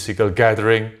physical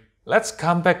gathering, let's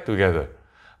come back together.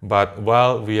 But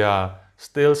while we are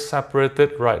still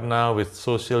separated right now with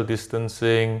social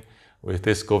distancing, with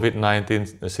this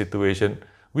COVID-19 situation,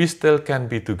 we still can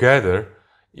be together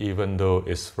even though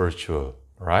it's virtual,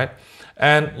 right?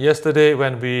 And yesterday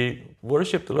when we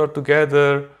worship the Lord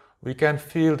together, we can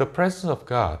feel the presence of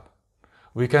God.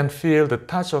 We can feel the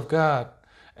touch of God.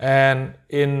 And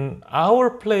in our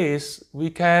place, we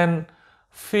can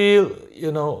feel,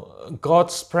 you know,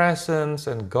 God's presence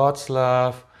and God's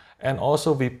love. And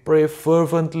also we pray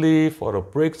fervently for a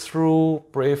breakthrough,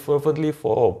 pray fervently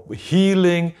for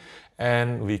healing,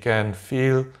 and we can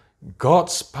feel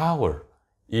God's power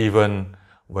even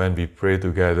when we pray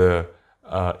together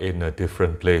in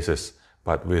different places,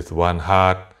 but with one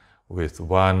heart, with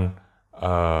one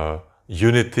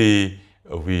unity,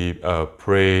 we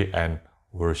pray and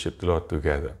worship the Lord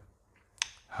together.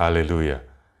 Hallelujah.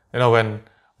 You know, when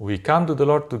we come to the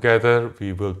Lord together,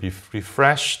 we will be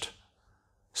refreshed,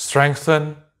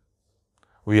 strengthened,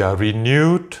 we are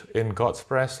renewed in God's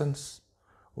presence,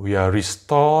 we are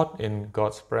restored in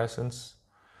God's presence,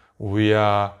 we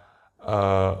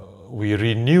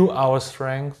renew our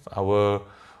strength,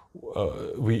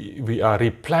 we are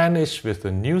replenished with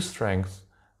the new strength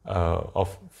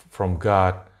from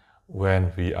God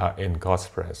when we are in God's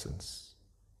presence.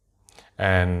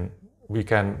 And we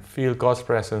can feel God's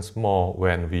presence more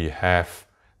when we have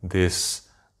this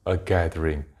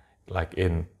gathering, like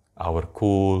in our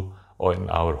cool or in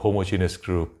our homogeneous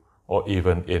group, or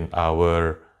even in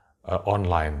our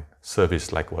online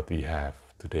service like what we have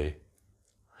today.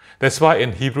 That's why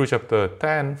in Hebrews chapter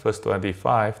 10, verse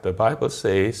 25, the Bible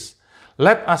says,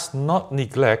 "Let us not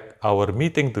neglect our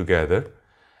meeting together,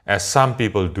 as some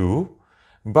people do,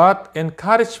 but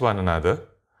encourage one another,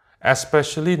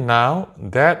 especially now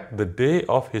that the day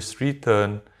of His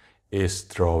return is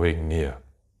drawing near."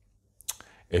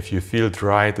 If you feel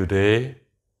dry today,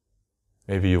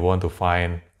 maybe you want to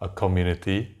find a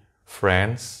community,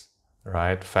 friends,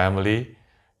 right, family,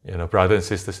 you know, brothers and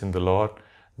sisters in the Lord,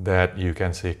 that you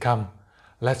can say, "Come,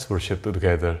 let's worship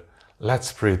together,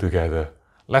 let's pray together,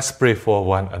 let's pray for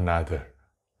one another,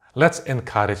 let's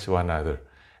encourage one another,"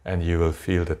 and you will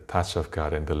feel the touch of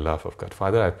God and the love of God.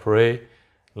 Father, I pray,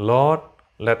 Lord,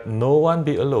 let no one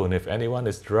be alone. If anyone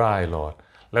is dry, Lord,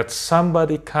 let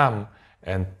somebody come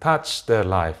and touch their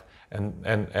life and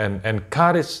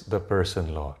encourage the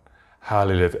person, Lord.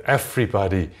 Hallelujah.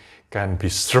 Everybody can be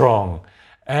strong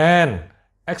and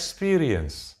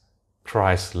experience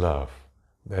Christ's love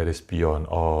that is beyond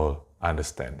all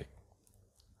understanding.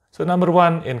 So number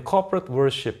one, in corporate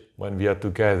worship, when we are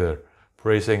together,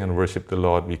 praising and worship the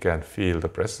Lord, we can feel the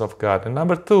presence of God. And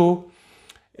number two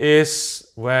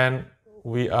is when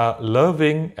we are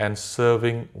loving and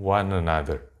serving one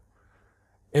another.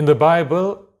 In the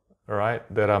Bible, right,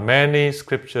 there are many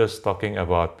scriptures talking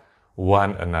about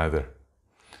one another.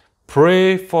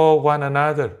 Pray for one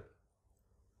another.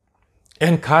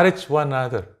 Encourage one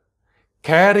another.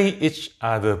 Carry each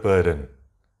other's burden.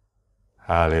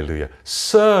 Hallelujah.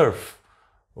 Serve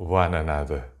one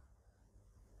another.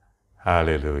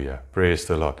 Hallelujah. Praise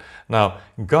the Lord. Now,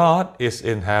 God is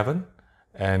in heaven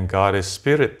and God is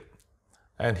spirit,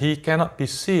 and He cannot be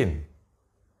seen.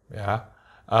 Yeah.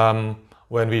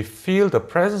 When we feel the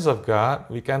presence of God,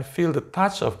 we can feel the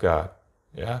touch of God.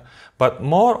 Yeah. But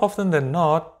more often than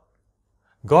not,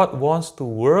 God wants to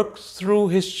work through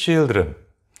His children,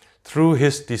 through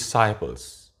His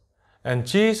disciples. And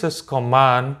Jesus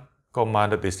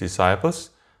commanded His disciples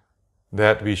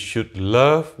that we should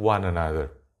love one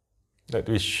another, that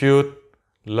we should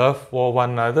love for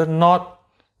one another, not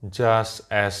just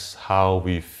as how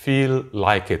we feel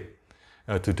like it.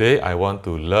 Today I want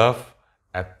to love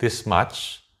at this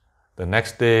much. The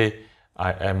next day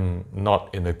I am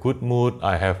not in a good mood,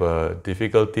 I have a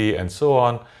difficulty and so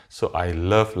on, so I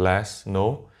love less.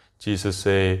 No, Jesus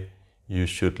said, you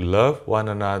should love one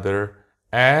another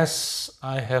as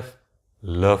I have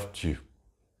loved you.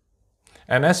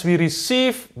 And as we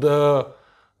receive the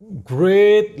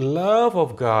great love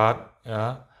of God,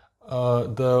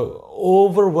 the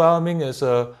overwhelming is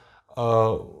a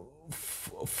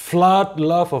flood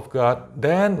love of God,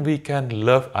 then we can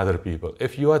love other people.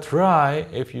 If you are dry,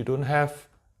 if you don't have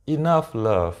enough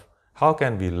love, how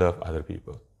can we love other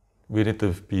people? We need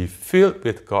to be filled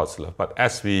with God's love. But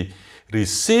as we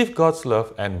receive God's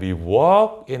love and we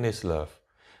walk in His love,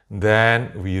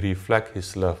 then we reflect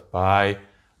His love by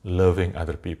loving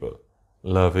other people,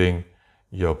 loving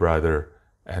your brother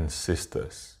and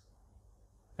sisters.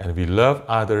 And we love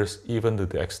others even to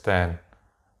the extent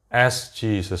as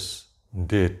Jesus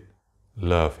did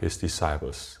love His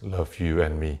disciples, love you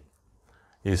and me.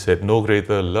 He said, "No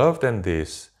greater love than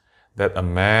this, that a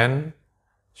man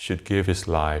should give his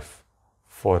life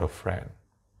for a friend."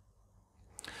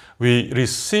 We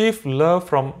receive love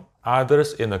from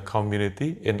others in a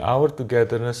community. In our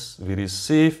togetherness, we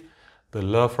receive the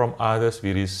love from others.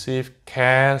 We receive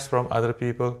cares from other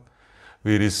people.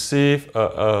 We receive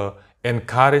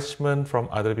encouragement from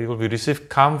other people. We receive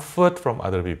comfort from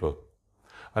other people.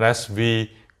 And as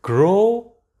we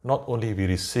grow, not only we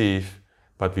receive,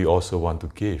 but we also want to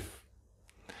give.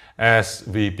 As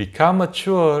we become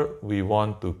mature, we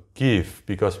want to give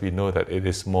because we know that it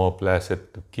is more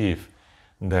blessed to give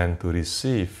than to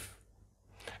receive.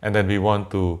 And then we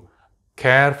want to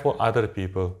care for other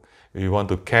people. We want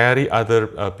to carry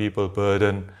other people's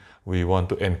burden. We want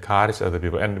to encourage other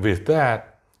people. And with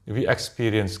that, we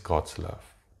experience God's love.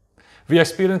 We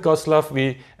experience God's love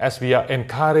as we are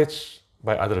encouraged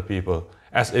by other people,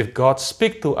 as if God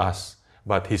speaks to us,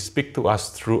 but He speaks to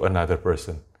us through another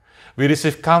person. We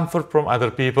receive comfort from other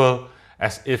people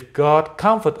as if God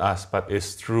comforts us, but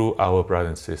it's through our brothers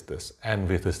and sisters. And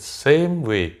with the same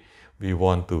way, we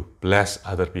want to bless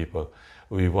other people.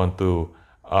 We want to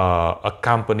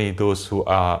accompany those who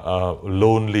are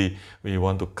lonely. We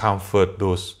want to comfort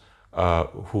those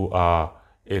who are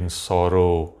in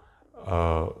sorrow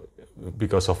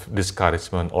because of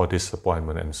discouragement or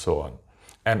disappointment and so on.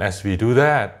 And as we do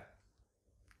that,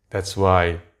 that's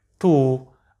why two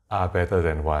are better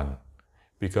than one.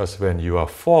 Because when you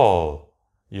fall,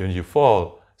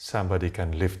 somebody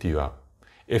can lift you up.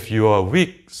 If you are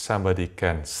weak, somebody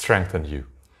can strengthen you.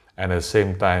 And at the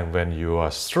same time, when you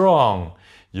are strong,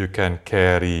 you can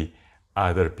carry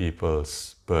other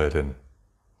people's burden.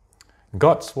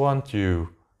 God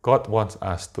wants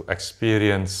us to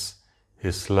experience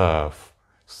His love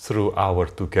through our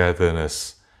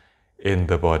togetherness in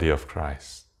the body of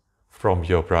Christ, from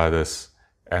your brothers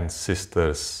and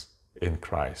sisters in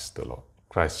Christ the Lord,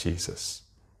 Christ Jesus.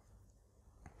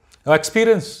 Now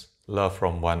experience love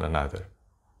from one another.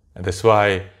 And that's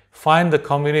why find the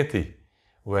community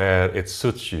where it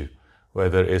suits you,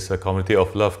 whether it's a community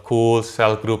of love, cool,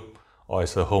 cell group, or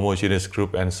it's a homogeneous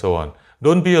group and so on.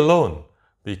 Don't be alone,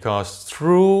 because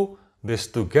through this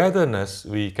togetherness,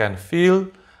 we can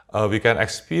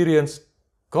experience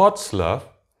God's love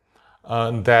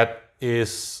that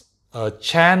is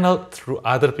channeled through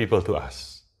other people to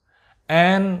us.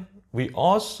 And we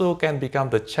also can become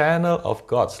the channel of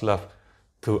God's love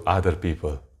to other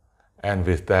people. And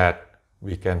with that,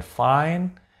 we can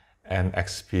find and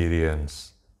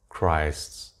experience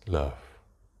Christ's love.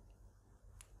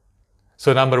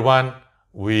 So number one,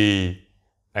 we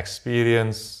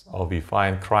experience or we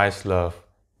find Christ's love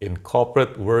in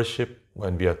corporate worship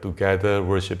when we are together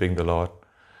worshiping the Lord.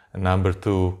 And number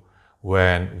two,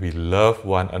 when we love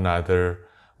one another,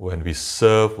 when we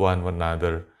serve one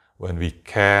another, when we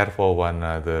care for one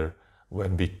another,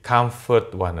 when we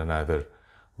comfort one another,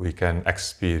 we can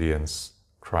experience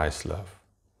Christ's love.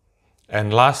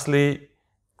 And lastly,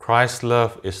 Christ's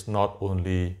love is not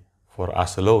only for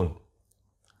us alone.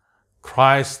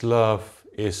 Christ's love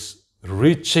is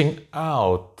reaching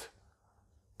out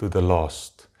to the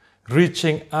lost,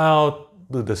 reaching out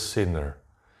to the sinner,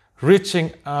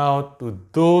 reaching out to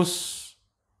those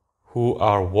who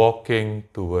are walking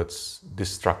towards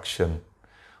destruction,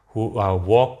 who are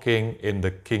walking in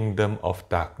the kingdom of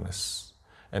darkness.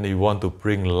 And we want to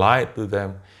bring light to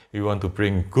them. We want to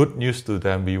bring good news to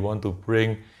them. We want to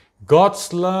bring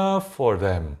God's love for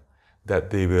them, that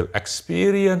they will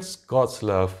experience God's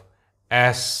love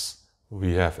as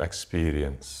we have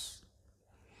experienced.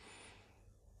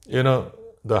 You know,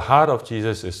 the heart of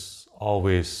Jesus is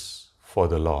always for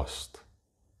the lost.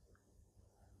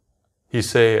 He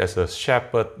say, as a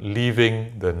shepherd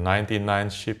leaving the 99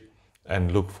 sheep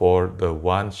and look for the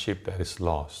one sheep that is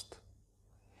lost.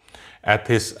 At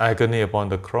His agony upon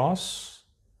the cross,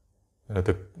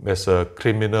 there's a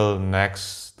criminal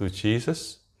next to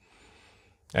Jesus.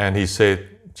 And He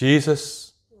said,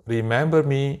 "Jesus, remember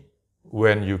me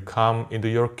when you come into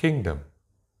your kingdom."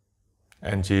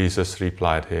 And Jesus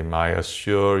replied him, "I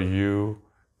assure you,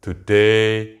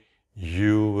 today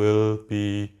you will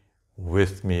be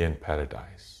with me in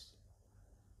paradise."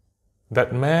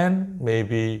 That man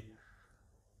maybe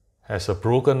has a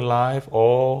broken life,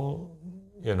 or,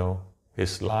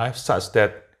 his life such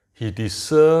that he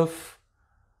deserved,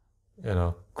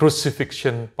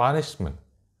 crucifixion punishment.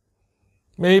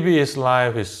 Maybe his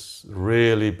life is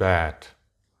really bad,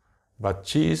 but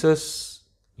Jesus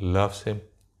loves him.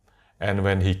 And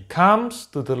when he comes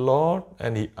to the Lord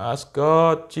and he asks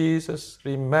God, Jesus,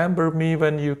 remember me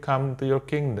when you come to your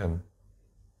kingdom.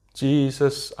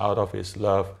 Jesus, out of his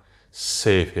love,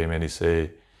 saved him, and he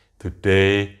said,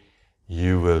 today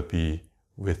you will be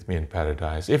with me in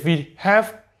paradise. If we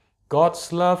have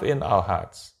God's love in our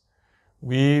hearts,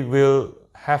 we will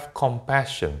have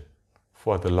compassion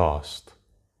for the lost.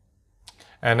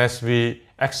 And as we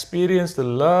experience the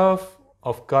love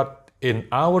of God in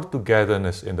our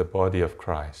togetherness in the body of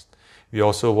Christ, we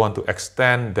also want to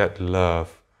extend that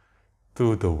love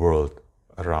to the world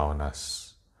around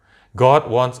us. God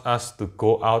wants us to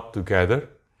go out together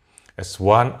as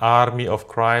one army of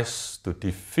Christ to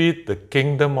defeat the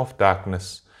kingdom of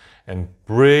darkness and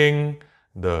bring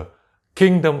the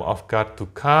kingdom of God to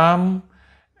come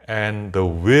and the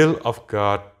will of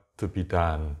God to be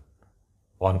done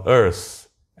on earth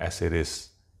as it is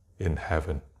in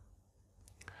heaven.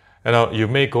 You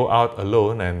may go out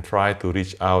alone and try to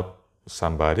reach out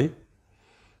somebody,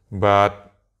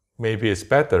 but maybe it's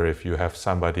better if you have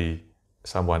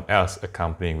someone else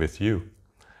accompanying with you.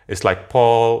 It's like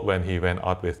Paul when he went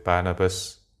out with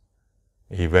Barnabas.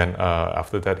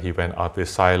 After that he went out with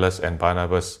Silas, and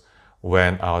Barnabas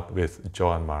went out with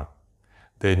John Mark.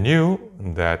 They knew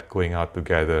that going out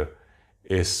together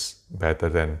is better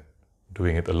than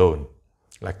doing it alone.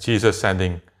 Like Jesus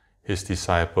sending his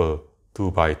disciple 2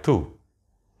 by 2.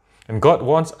 And God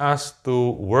wants us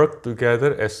to work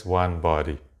together as one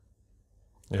body.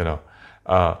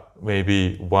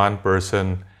 Maybe one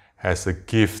person has a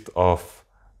gift of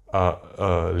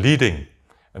leading,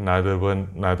 another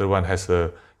one has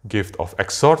a gift of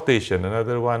exhortation,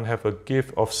 another one have a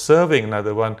gift of serving,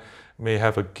 another one may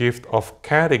have a gift of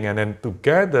caring, and then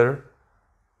together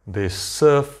they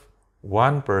serve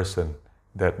one person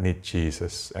that needs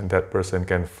Jesus, and that person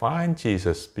can find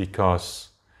Jesus because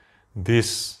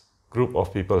this group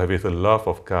of people have with the love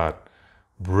of God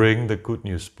bring the good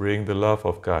news, bring the love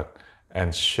of God,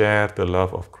 and share the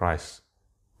love of Christ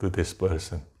to this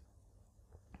person.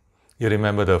 You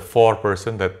remember the 4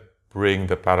 persons that bring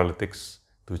the paralytics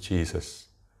to Jesus.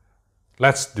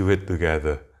 Let's do it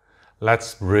together.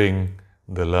 Let's bring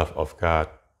the love of God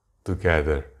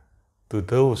together to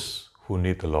those who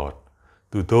need the Lord,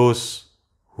 to those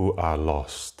who are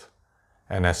lost.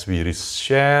 And as we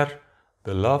share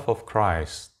the love of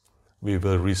Christ, we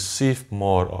will receive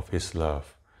more of His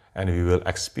love and we will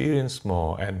experience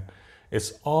more. And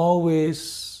it's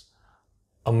always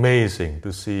amazing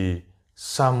to see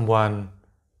someone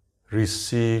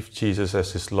receive Jesus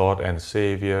as his Lord and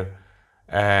Savior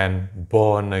and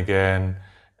born again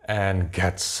and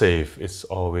get saved. It's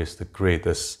always the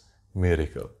greatest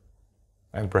miracle.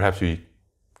 And perhaps we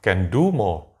can do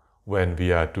more when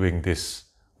we are doing this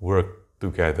work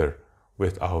together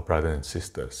with our brothers and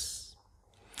sisters.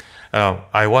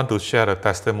 I want to share a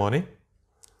testimony.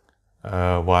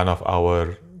 One of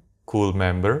our cool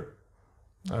member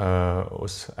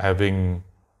was having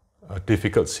a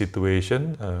difficult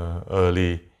situation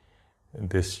early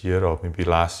this year or maybe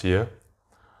last year.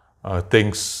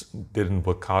 Things didn't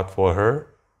work out for her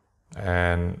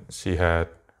and she had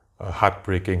a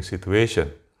heartbreaking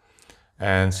situation.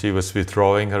 And she was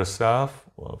withdrawing herself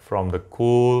from the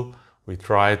cool. We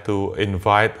tried to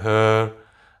invite her,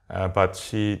 but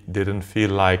she didn't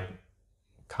feel like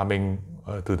coming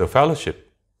to the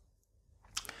fellowship.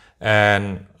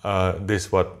 And this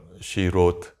is what she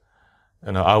wrote.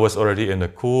 I was already in the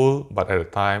cool, but at the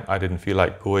time I didn't feel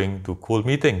like going to cool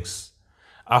meetings.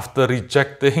 After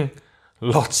rejecting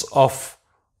lots of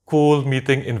cool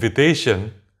meeting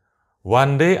invitation,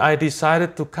 one day I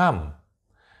decided to come.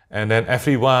 And then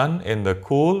everyone in the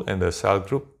cool and the cell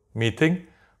group meeting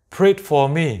prayed for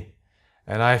me.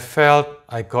 And I felt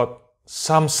I got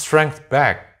some strength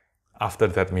back after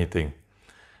that meeting.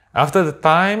 After the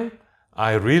time,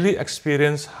 I really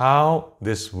experienced how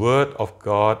this word of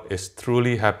God is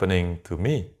truly happening to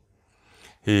me.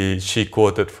 She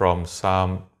quoted from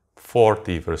Psalm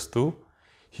 40 verse 2.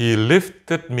 He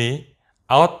lifted me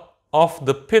out of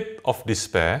the pit of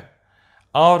despair,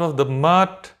 out of the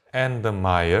mud and the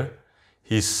mire.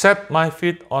 He set my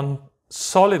feet on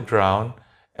solid ground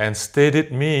and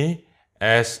steadied me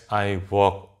as I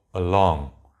walked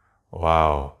along.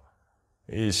 Wow.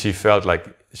 She felt like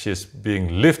she's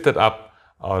being lifted up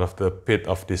out of the pit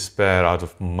of despair, out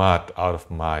of mud, out of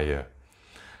mire.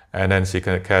 And then she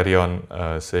can carry on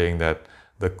saying that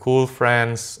the cool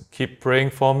friends keep praying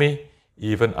for me.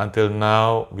 Even until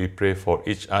now, we pray for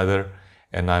each other.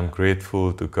 and I'm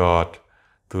grateful to God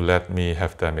to let me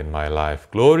have them in my life.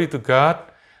 Glory to God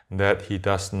that He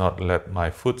does not let my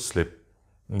foot slip,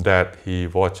 that He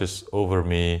watches over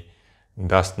me,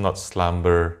 does not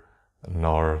slumber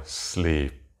nor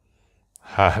sleep.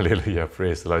 Hallelujah,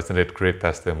 praise the Lord. Isn't it a great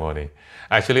testimony?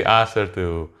 I actually asked her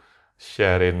to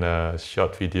share in a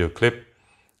short video clip,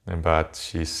 but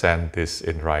she sent this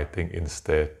in writing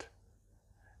instead.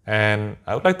 And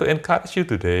I would like to encourage you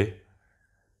today.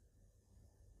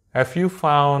 Have you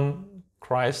found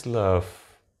Christ's love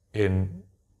in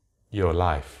your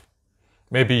life?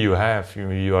 Maybe you have,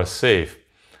 you are saved,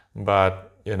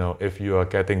 but if you are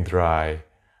getting dry,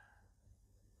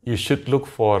 you should look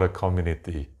for a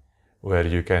community where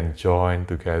you can join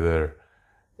together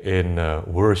in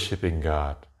worshiping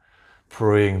God,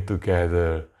 praying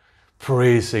together,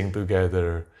 praising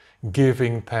together,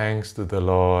 giving thanks to the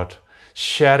Lord,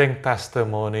 sharing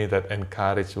testimony that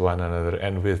encourage one another.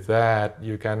 And with that,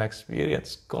 you can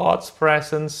experience God's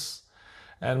presence.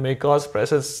 And may God's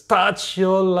presence touch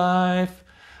your life,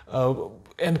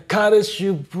 encourage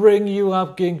you, bring you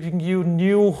up, giving you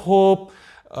new hope,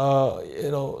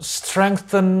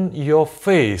 strengthen your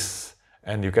faith.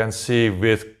 And you can see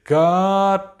with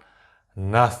God,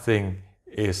 nothing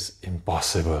is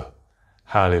impossible.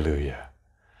 Hallelujah.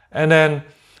 And then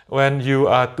when you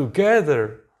are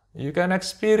together, you can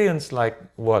experience like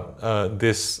what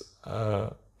this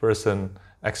person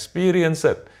experienced.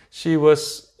 That she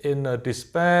was in a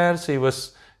despair, she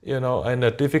was in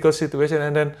a difficult situation,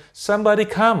 and then somebody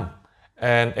come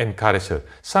and encourage her.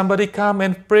 Somebody come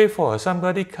and pray for her.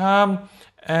 Somebody come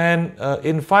and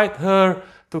invite her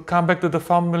to come back to the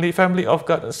family of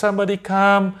God. Somebody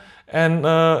come and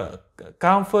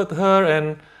comfort her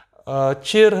and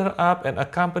cheer her up and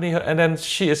accompany her, and then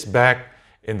she is back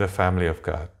in the family of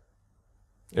God.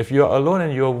 If you are alone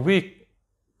and you are weak,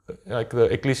 like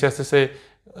the Ecclesiastes say,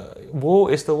 woe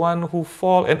is the one who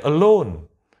fall and alone.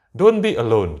 Don't be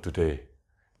alone today.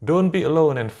 Don't be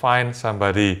alone, and find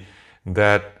somebody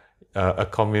that a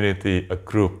community, a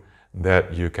group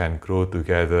that you can grow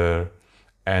together,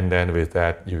 and then with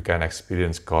that you can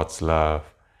experience God's love,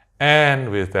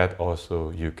 and with that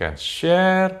also you can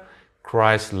share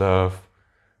Christ's love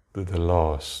to the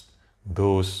lost,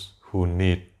 those who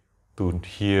need to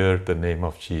hear the name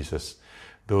of Jesus,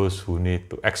 those who need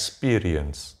to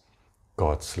experience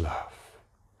God's love.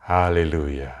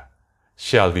 Hallelujah.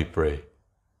 Shall we pray?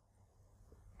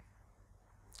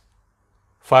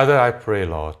 Father, I pray,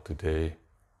 Lord, today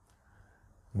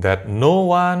that no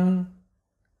one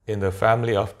in the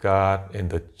family of God, in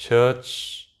the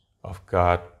church of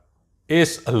God,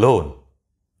 is alone.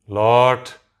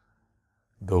 Lord,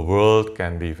 the world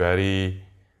can be very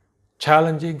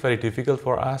challenging, very difficult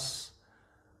for us.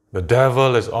 The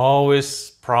devil is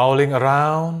always prowling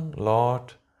around,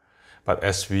 Lord. But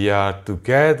as we are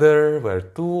together, where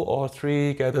 2 or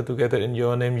 3 gather together in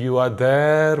your name, you are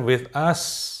there with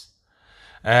us.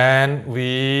 And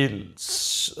we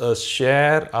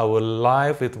share our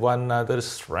life with one another,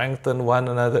 strengthen one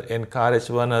another, encourage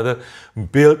one another,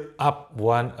 build up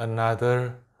one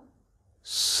another,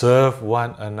 serve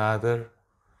one another,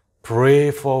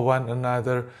 pray for one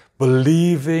another,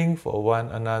 believing for one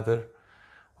another.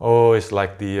 Oh, it's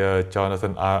like the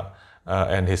Jonathan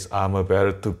and his armor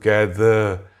bearer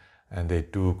together, and they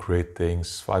do great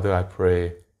things. Father, I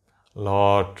pray,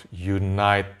 Lord,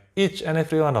 unite each and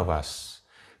every one of us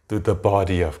to the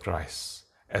body of Christ,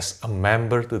 as a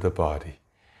member to the body,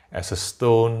 as a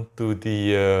stone to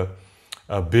the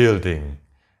building,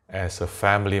 as a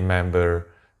family member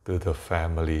to the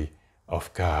family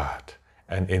of God.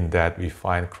 And in that we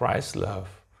find Christ's love,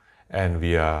 and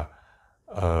we are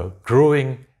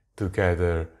growing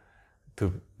together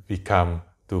to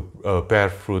bear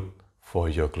fruit for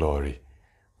your glory.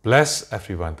 Bless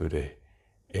everyone today.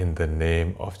 In the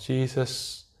name of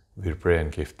Jesus, we pray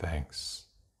and give thanks.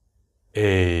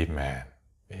 Amen.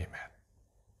 Amen.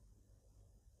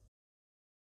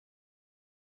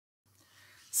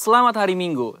 Selamat hari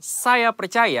Minggu. Saya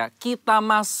percaya kita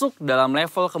masuk dalam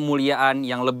level kemuliaan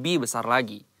yang lebih besar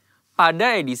lagi.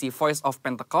 Pada edisi Voice of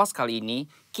Pentecost kali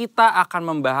ini, kita akan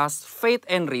membahas faith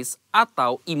and risk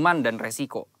atau iman dan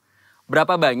resiko.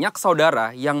 Berapa banyak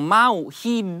saudara yang mau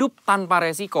hidup tanpa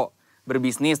resiko,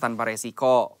 berbisnis tanpa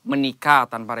resiko, menikah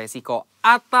tanpa resiko,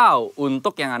 atau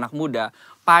untuk yang anak muda,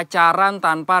 pacaran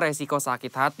tanpa resiko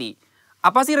sakit hati.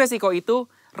 Apa sih resiko itu?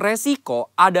 Resiko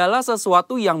adalah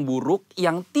sesuatu yang buruk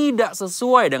yang tidak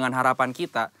sesuai dengan harapan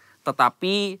kita,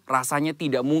 tetapi rasanya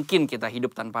tidak mungkin kita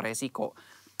hidup tanpa resiko.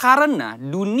 Karena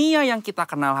dunia yang kita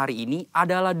kenal hari ini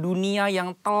adalah dunia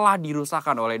yang telah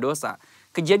dirusakkan oleh dosa.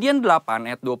 Kejadian 8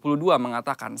 ayat 22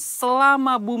 mengatakan,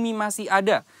 selama bumi masih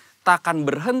ada, takkan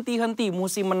berhenti-henti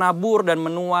musim menabur dan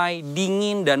menuai,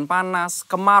 dingin dan panas,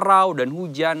 kemarau dan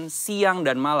hujan, siang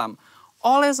dan malam.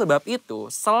 Oleh sebab itu,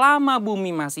 selama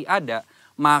bumi masih ada,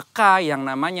 maka yang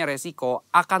namanya resiko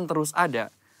akan terus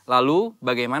ada. Lalu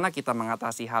bagaimana kita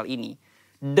mengatasi hal ini?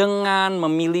 Dengan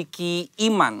memiliki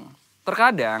iman.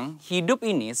 Terkadang hidup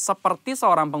ini seperti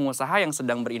seorang pengusaha yang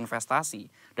sedang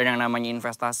berinvestasi. Dan yang namanya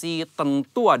investasi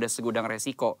tentu ada segudang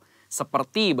resiko.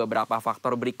 Seperti beberapa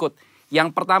faktor berikut.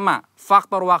 Yang pertama,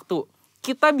 faktor waktu.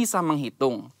 Kita bisa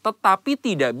menghitung, tetapi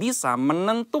tidak bisa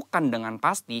menentukan dengan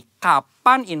pasti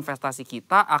kapan investasi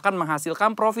kita akan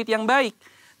menghasilkan profit yang baik.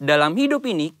 Dalam hidup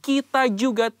ini, kita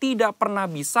juga tidak pernah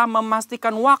bisa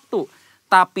memastikan waktu.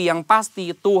 Tapi yang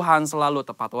pasti Tuhan selalu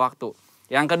tepat waktu.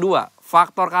 Yang kedua,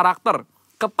 faktor karakter.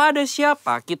 Kepada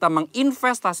siapa kita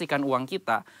menginvestasikan uang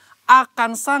kita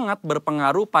akan sangat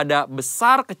berpengaruh pada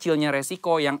besar kecilnya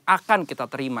resiko yang akan kita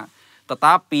terima.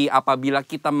 Tetapi apabila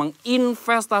kita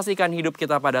menginvestasikan hidup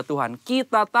kita pada Tuhan,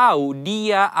 kita tahu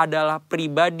Dia adalah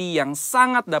pribadi yang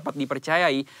sangat dapat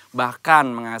dipercayai,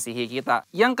 bahkan mengasihi kita.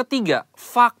 Yang ketiga,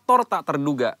 faktor tak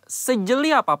terduga.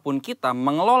 Sejeli apapun kita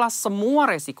mengelola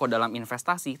semua resiko dalam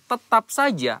investasi, tetap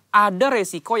saja ada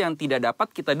resiko yang tidak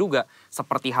dapat kita duga.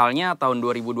 Seperti halnya tahun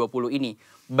 2020 ini.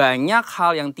 Banyak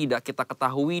hal yang tidak kita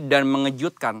ketahui dan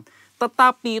mengejutkan.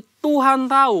 Tetapi Tuhan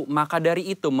tahu, maka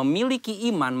dari itu memiliki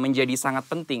iman menjadi sangat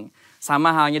penting. Sama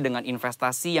halnya dengan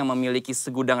investasi yang memiliki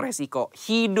segudang resiko.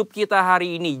 Hidup kita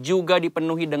hari ini juga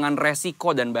dipenuhi dengan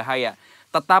resiko dan bahaya.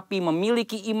 Tetapi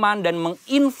memiliki iman dan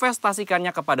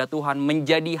menginvestasikannya kepada Tuhan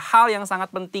menjadi hal yang sangat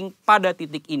penting pada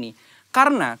titik ini.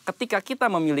 Karena ketika kita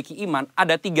memiliki iman,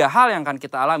 ada 3 hal yang akan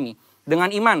kita alami.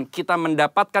 Dengan iman kita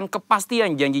mendapatkan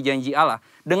kepastian janji-janji Allah.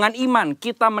 Dengan iman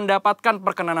kita mendapatkan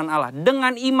perkenanan Allah.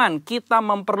 Dengan iman kita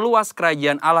memperluas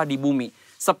kerajaan Allah di bumi.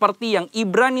 Seperti yang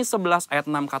Ibrani 11 ayat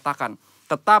 6 katakan.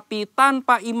 Tetapi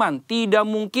tanpa iman tidak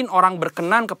mungkin orang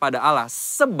berkenan kepada Allah.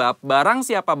 Sebab barang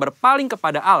siapa berpaling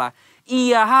kepada Allah,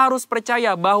 ia harus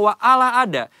percaya bahwa Allah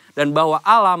ada. Dan bahwa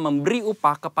Allah memberi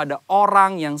upah kepada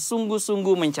orang yang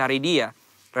sungguh-sungguh mencari Dia.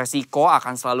 Resiko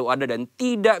akan selalu ada dan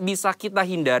tidak bisa kita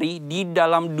hindari di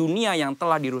dalam dunia yang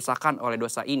telah dirusakkan oleh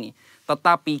dosa ini.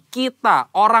 Tetapi kita,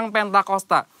 orang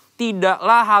Pentakosta,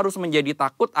 tidaklah harus menjadi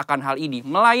takut akan hal ini.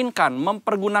 Melainkan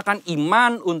mempergunakan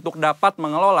iman untuk dapat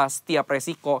mengelola setiap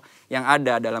resiko yang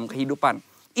ada dalam kehidupan.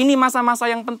 Ini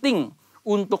masa-masa yang penting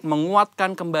untuk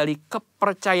menguatkan kembali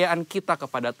kepercayaan kita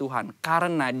kepada Tuhan.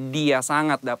 Karena Dia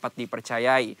sangat dapat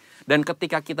dipercayai. Dan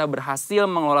ketika kita berhasil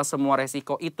mengelola semua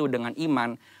resiko itu dengan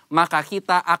iman, maka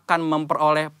kita akan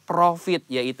memperoleh profit,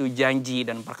 yaitu janji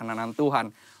dan perkenanan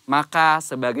Tuhan. Maka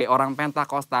sebagai orang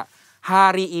Pentakosta,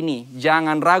 hari ini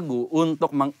jangan ragu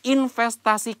untuk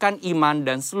menginvestasikan iman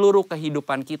dan seluruh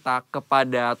kehidupan kita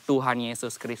kepada Tuhan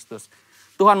Yesus Kristus.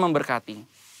 Tuhan memberkati.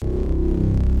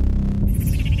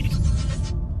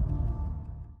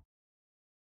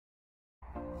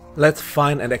 Let's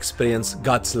find and experience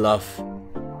God's love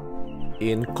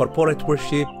in corporate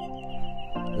worship,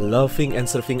 loving and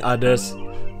serving others,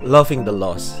 loving the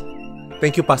lost.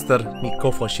 Thank you, Pastor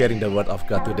Niko, for sharing the word of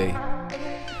God today.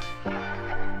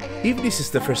 If this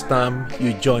is the first time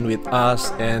you join with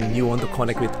us and you want to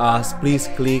connect with us, please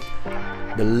click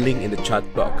the link in the chat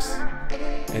box.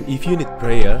 And if you need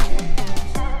prayer,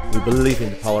 we believe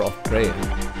in the power of prayer.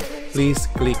 Please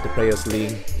click the prayers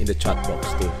link in the chat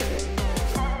box too.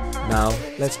 Now,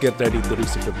 let's get ready to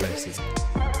receive the blessing.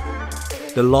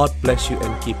 The Lord bless you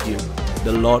and keep you.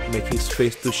 The Lord make His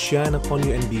face to shine upon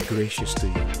you and be gracious to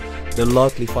you. The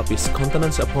Lord lift up His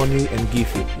countenance upon you and give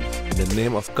you peace. In the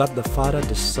name of God the Father,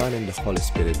 the Son, and the Holy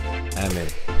Spirit. Amen.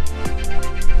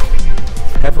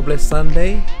 Have a blessed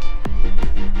Sunday.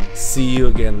 See you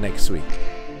again next week.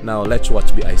 Now let's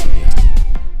watch BICNews.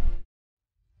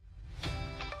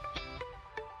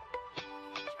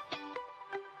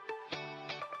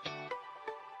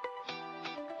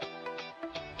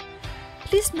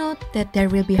 Please note that there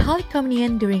will be Holy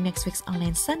Communion during next week's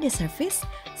online Sunday service,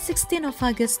 16th of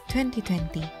August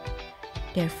 2020.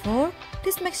 Therefore,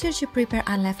 please make sure you prepare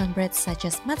unleavened bread such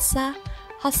as matzah,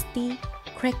 hosti,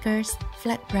 crackers,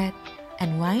 flatbread,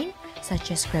 and wine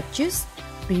such as grape juice,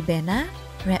 ribena,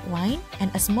 red wine,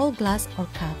 and a small glass or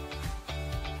cup.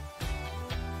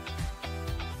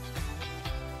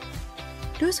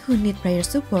 Those who need prayer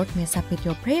support may submit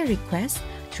your prayer requests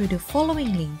through the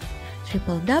following link: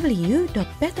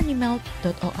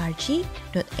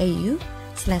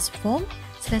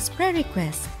 www.bethanymelt.org.au/form/prayer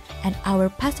request, and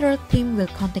our pastoral team will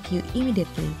contact you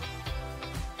immediately.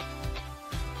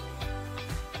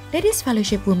 Ladies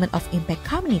Fellowship Women of Impact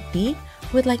Community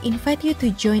would like invite you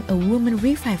to join a women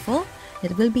revival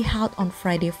that will be held on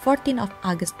Friday 14th of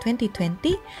August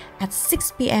 2020 at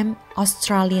 6 p.m.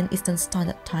 Australian Eastern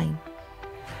Standard Time.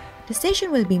 The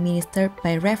session will be ministered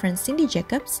by Reverend Cindy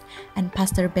Jacobs and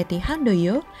Pastor Betty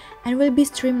Handoyo and will be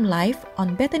streamed live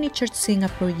on Bethany Church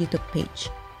Singapore YouTube page.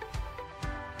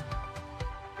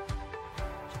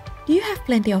 Do you have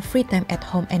plenty of free time at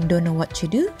home and don't know what to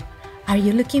do? Are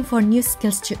you looking for new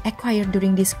skills to acquire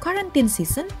during this quarantine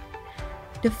season?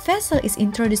 The vessel is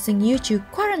introducing you to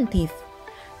Quarantine.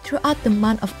 Throughout the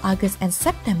month of August and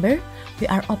September, we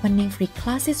are opening free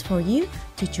classes for you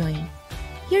to join.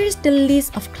 Here is the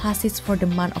list of classes for the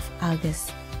month of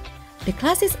August. The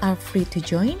classes are free to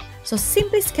join, so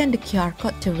simply scan the QR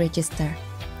code to register.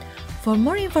 For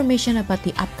more information about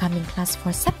the upcoming class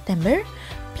for September,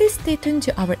 please stay tuned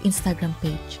to our Instagram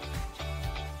page.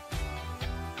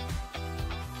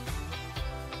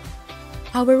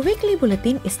 Our weekly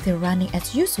bulletin is still running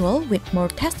as usual with more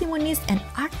testimonies and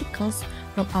articles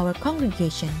from our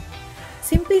congregation.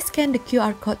 Simply scan the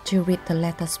QR code to read the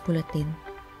latest bulletin.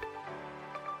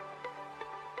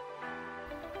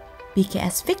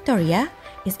 BCS Victoria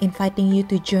is inviting you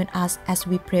to join us as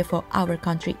we pray for our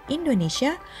country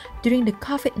Indonesia during the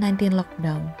COVID-19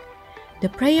 lockdown.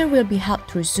 The prayer will be held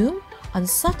through Zoom on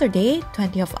Saturday,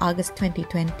 20th of August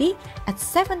 2020 at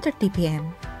 7:30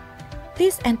 p.m.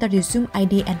 Please enter the Zoom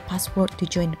ID and password to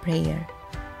join the prayer.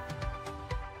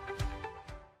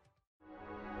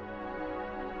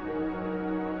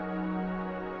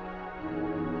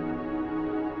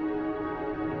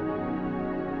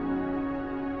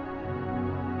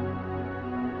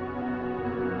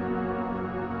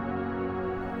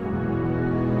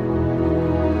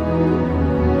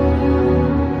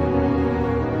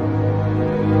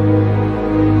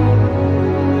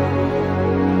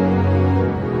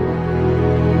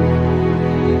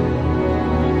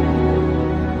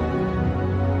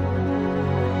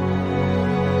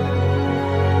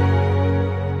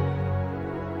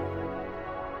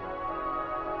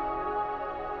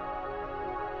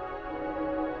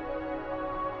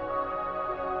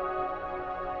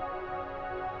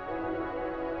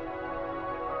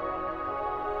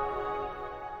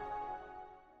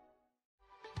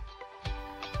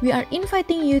 We are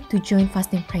inviting you to join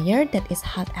fasting prayer that is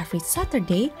held every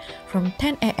Saturday from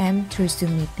 10 a.m. through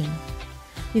Zoom meeting.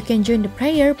 You can join the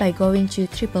prayer by going to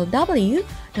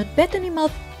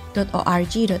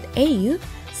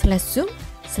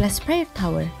www.bethanymouth.org.au/Zoom/prayer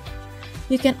tower.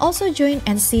 You can also join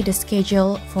and see the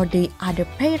schedule for the other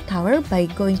prayer tower by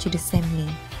going to the same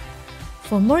link.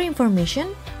 For more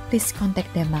information, please contact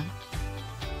them.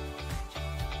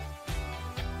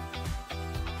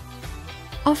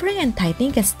 Offering and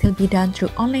tithing can still be done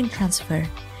through online transfer.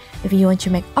 If you want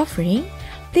to make offering,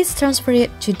 please transfer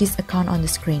it to this account on the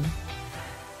screen.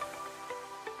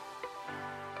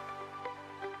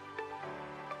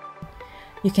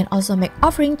 You can also make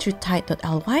offering through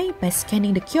tithe.ly by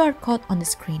scanning the QR code on the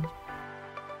screen.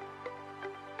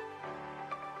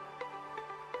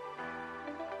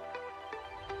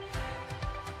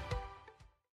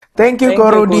 Thank you, Thank you,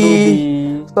 Korudi. Korudi.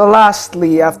 So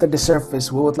lastly, after the service,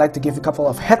 we would like to give a couple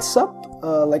of heads up,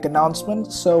 like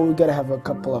announcements. So we gotta have a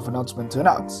couple of announcements to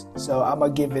announce. So I'm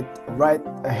gonna give it right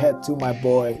ahead to my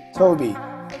boy, Toby.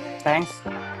 Thanks,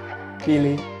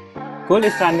 Billy. Cool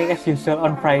is running as usual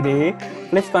on Friday.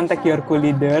 Please contact your cool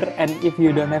leader, and if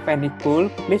you don't have any cool,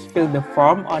 please fill the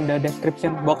form on the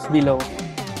description box below.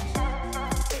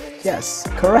 Yes,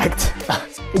 correct.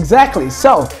 Exactly.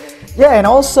 So, yeah, and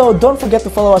also don't forget to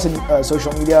follow us in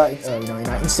social media, in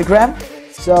our Instagram.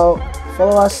 So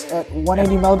follow us at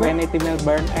 180 Melbourne. 180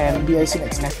 Melbourne and BIC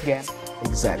NEXTGEN.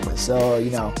 Exactly. So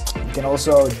you can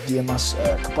also DM us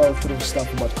a couple of stuff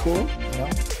about cool.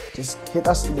 Just hit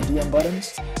us in the DM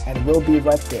buttons, and we'll be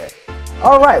right there.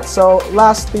 All right. So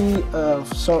lastly,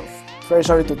 very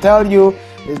sorry to tell you,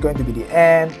 this is going to be the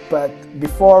end. But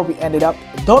before we end it up,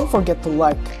 don't forget to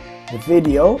like the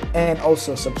video and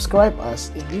also subscribe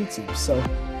us in YouTube. So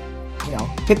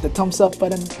hit the thumbs up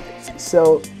button.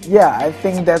 So yeah, I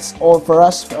think that's all for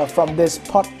us from this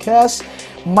podcast.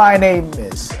 My name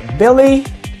is Billy.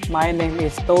 My name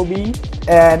is Toby.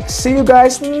 And see you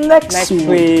guys next week.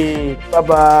 Week.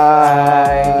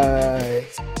 Bye-bye.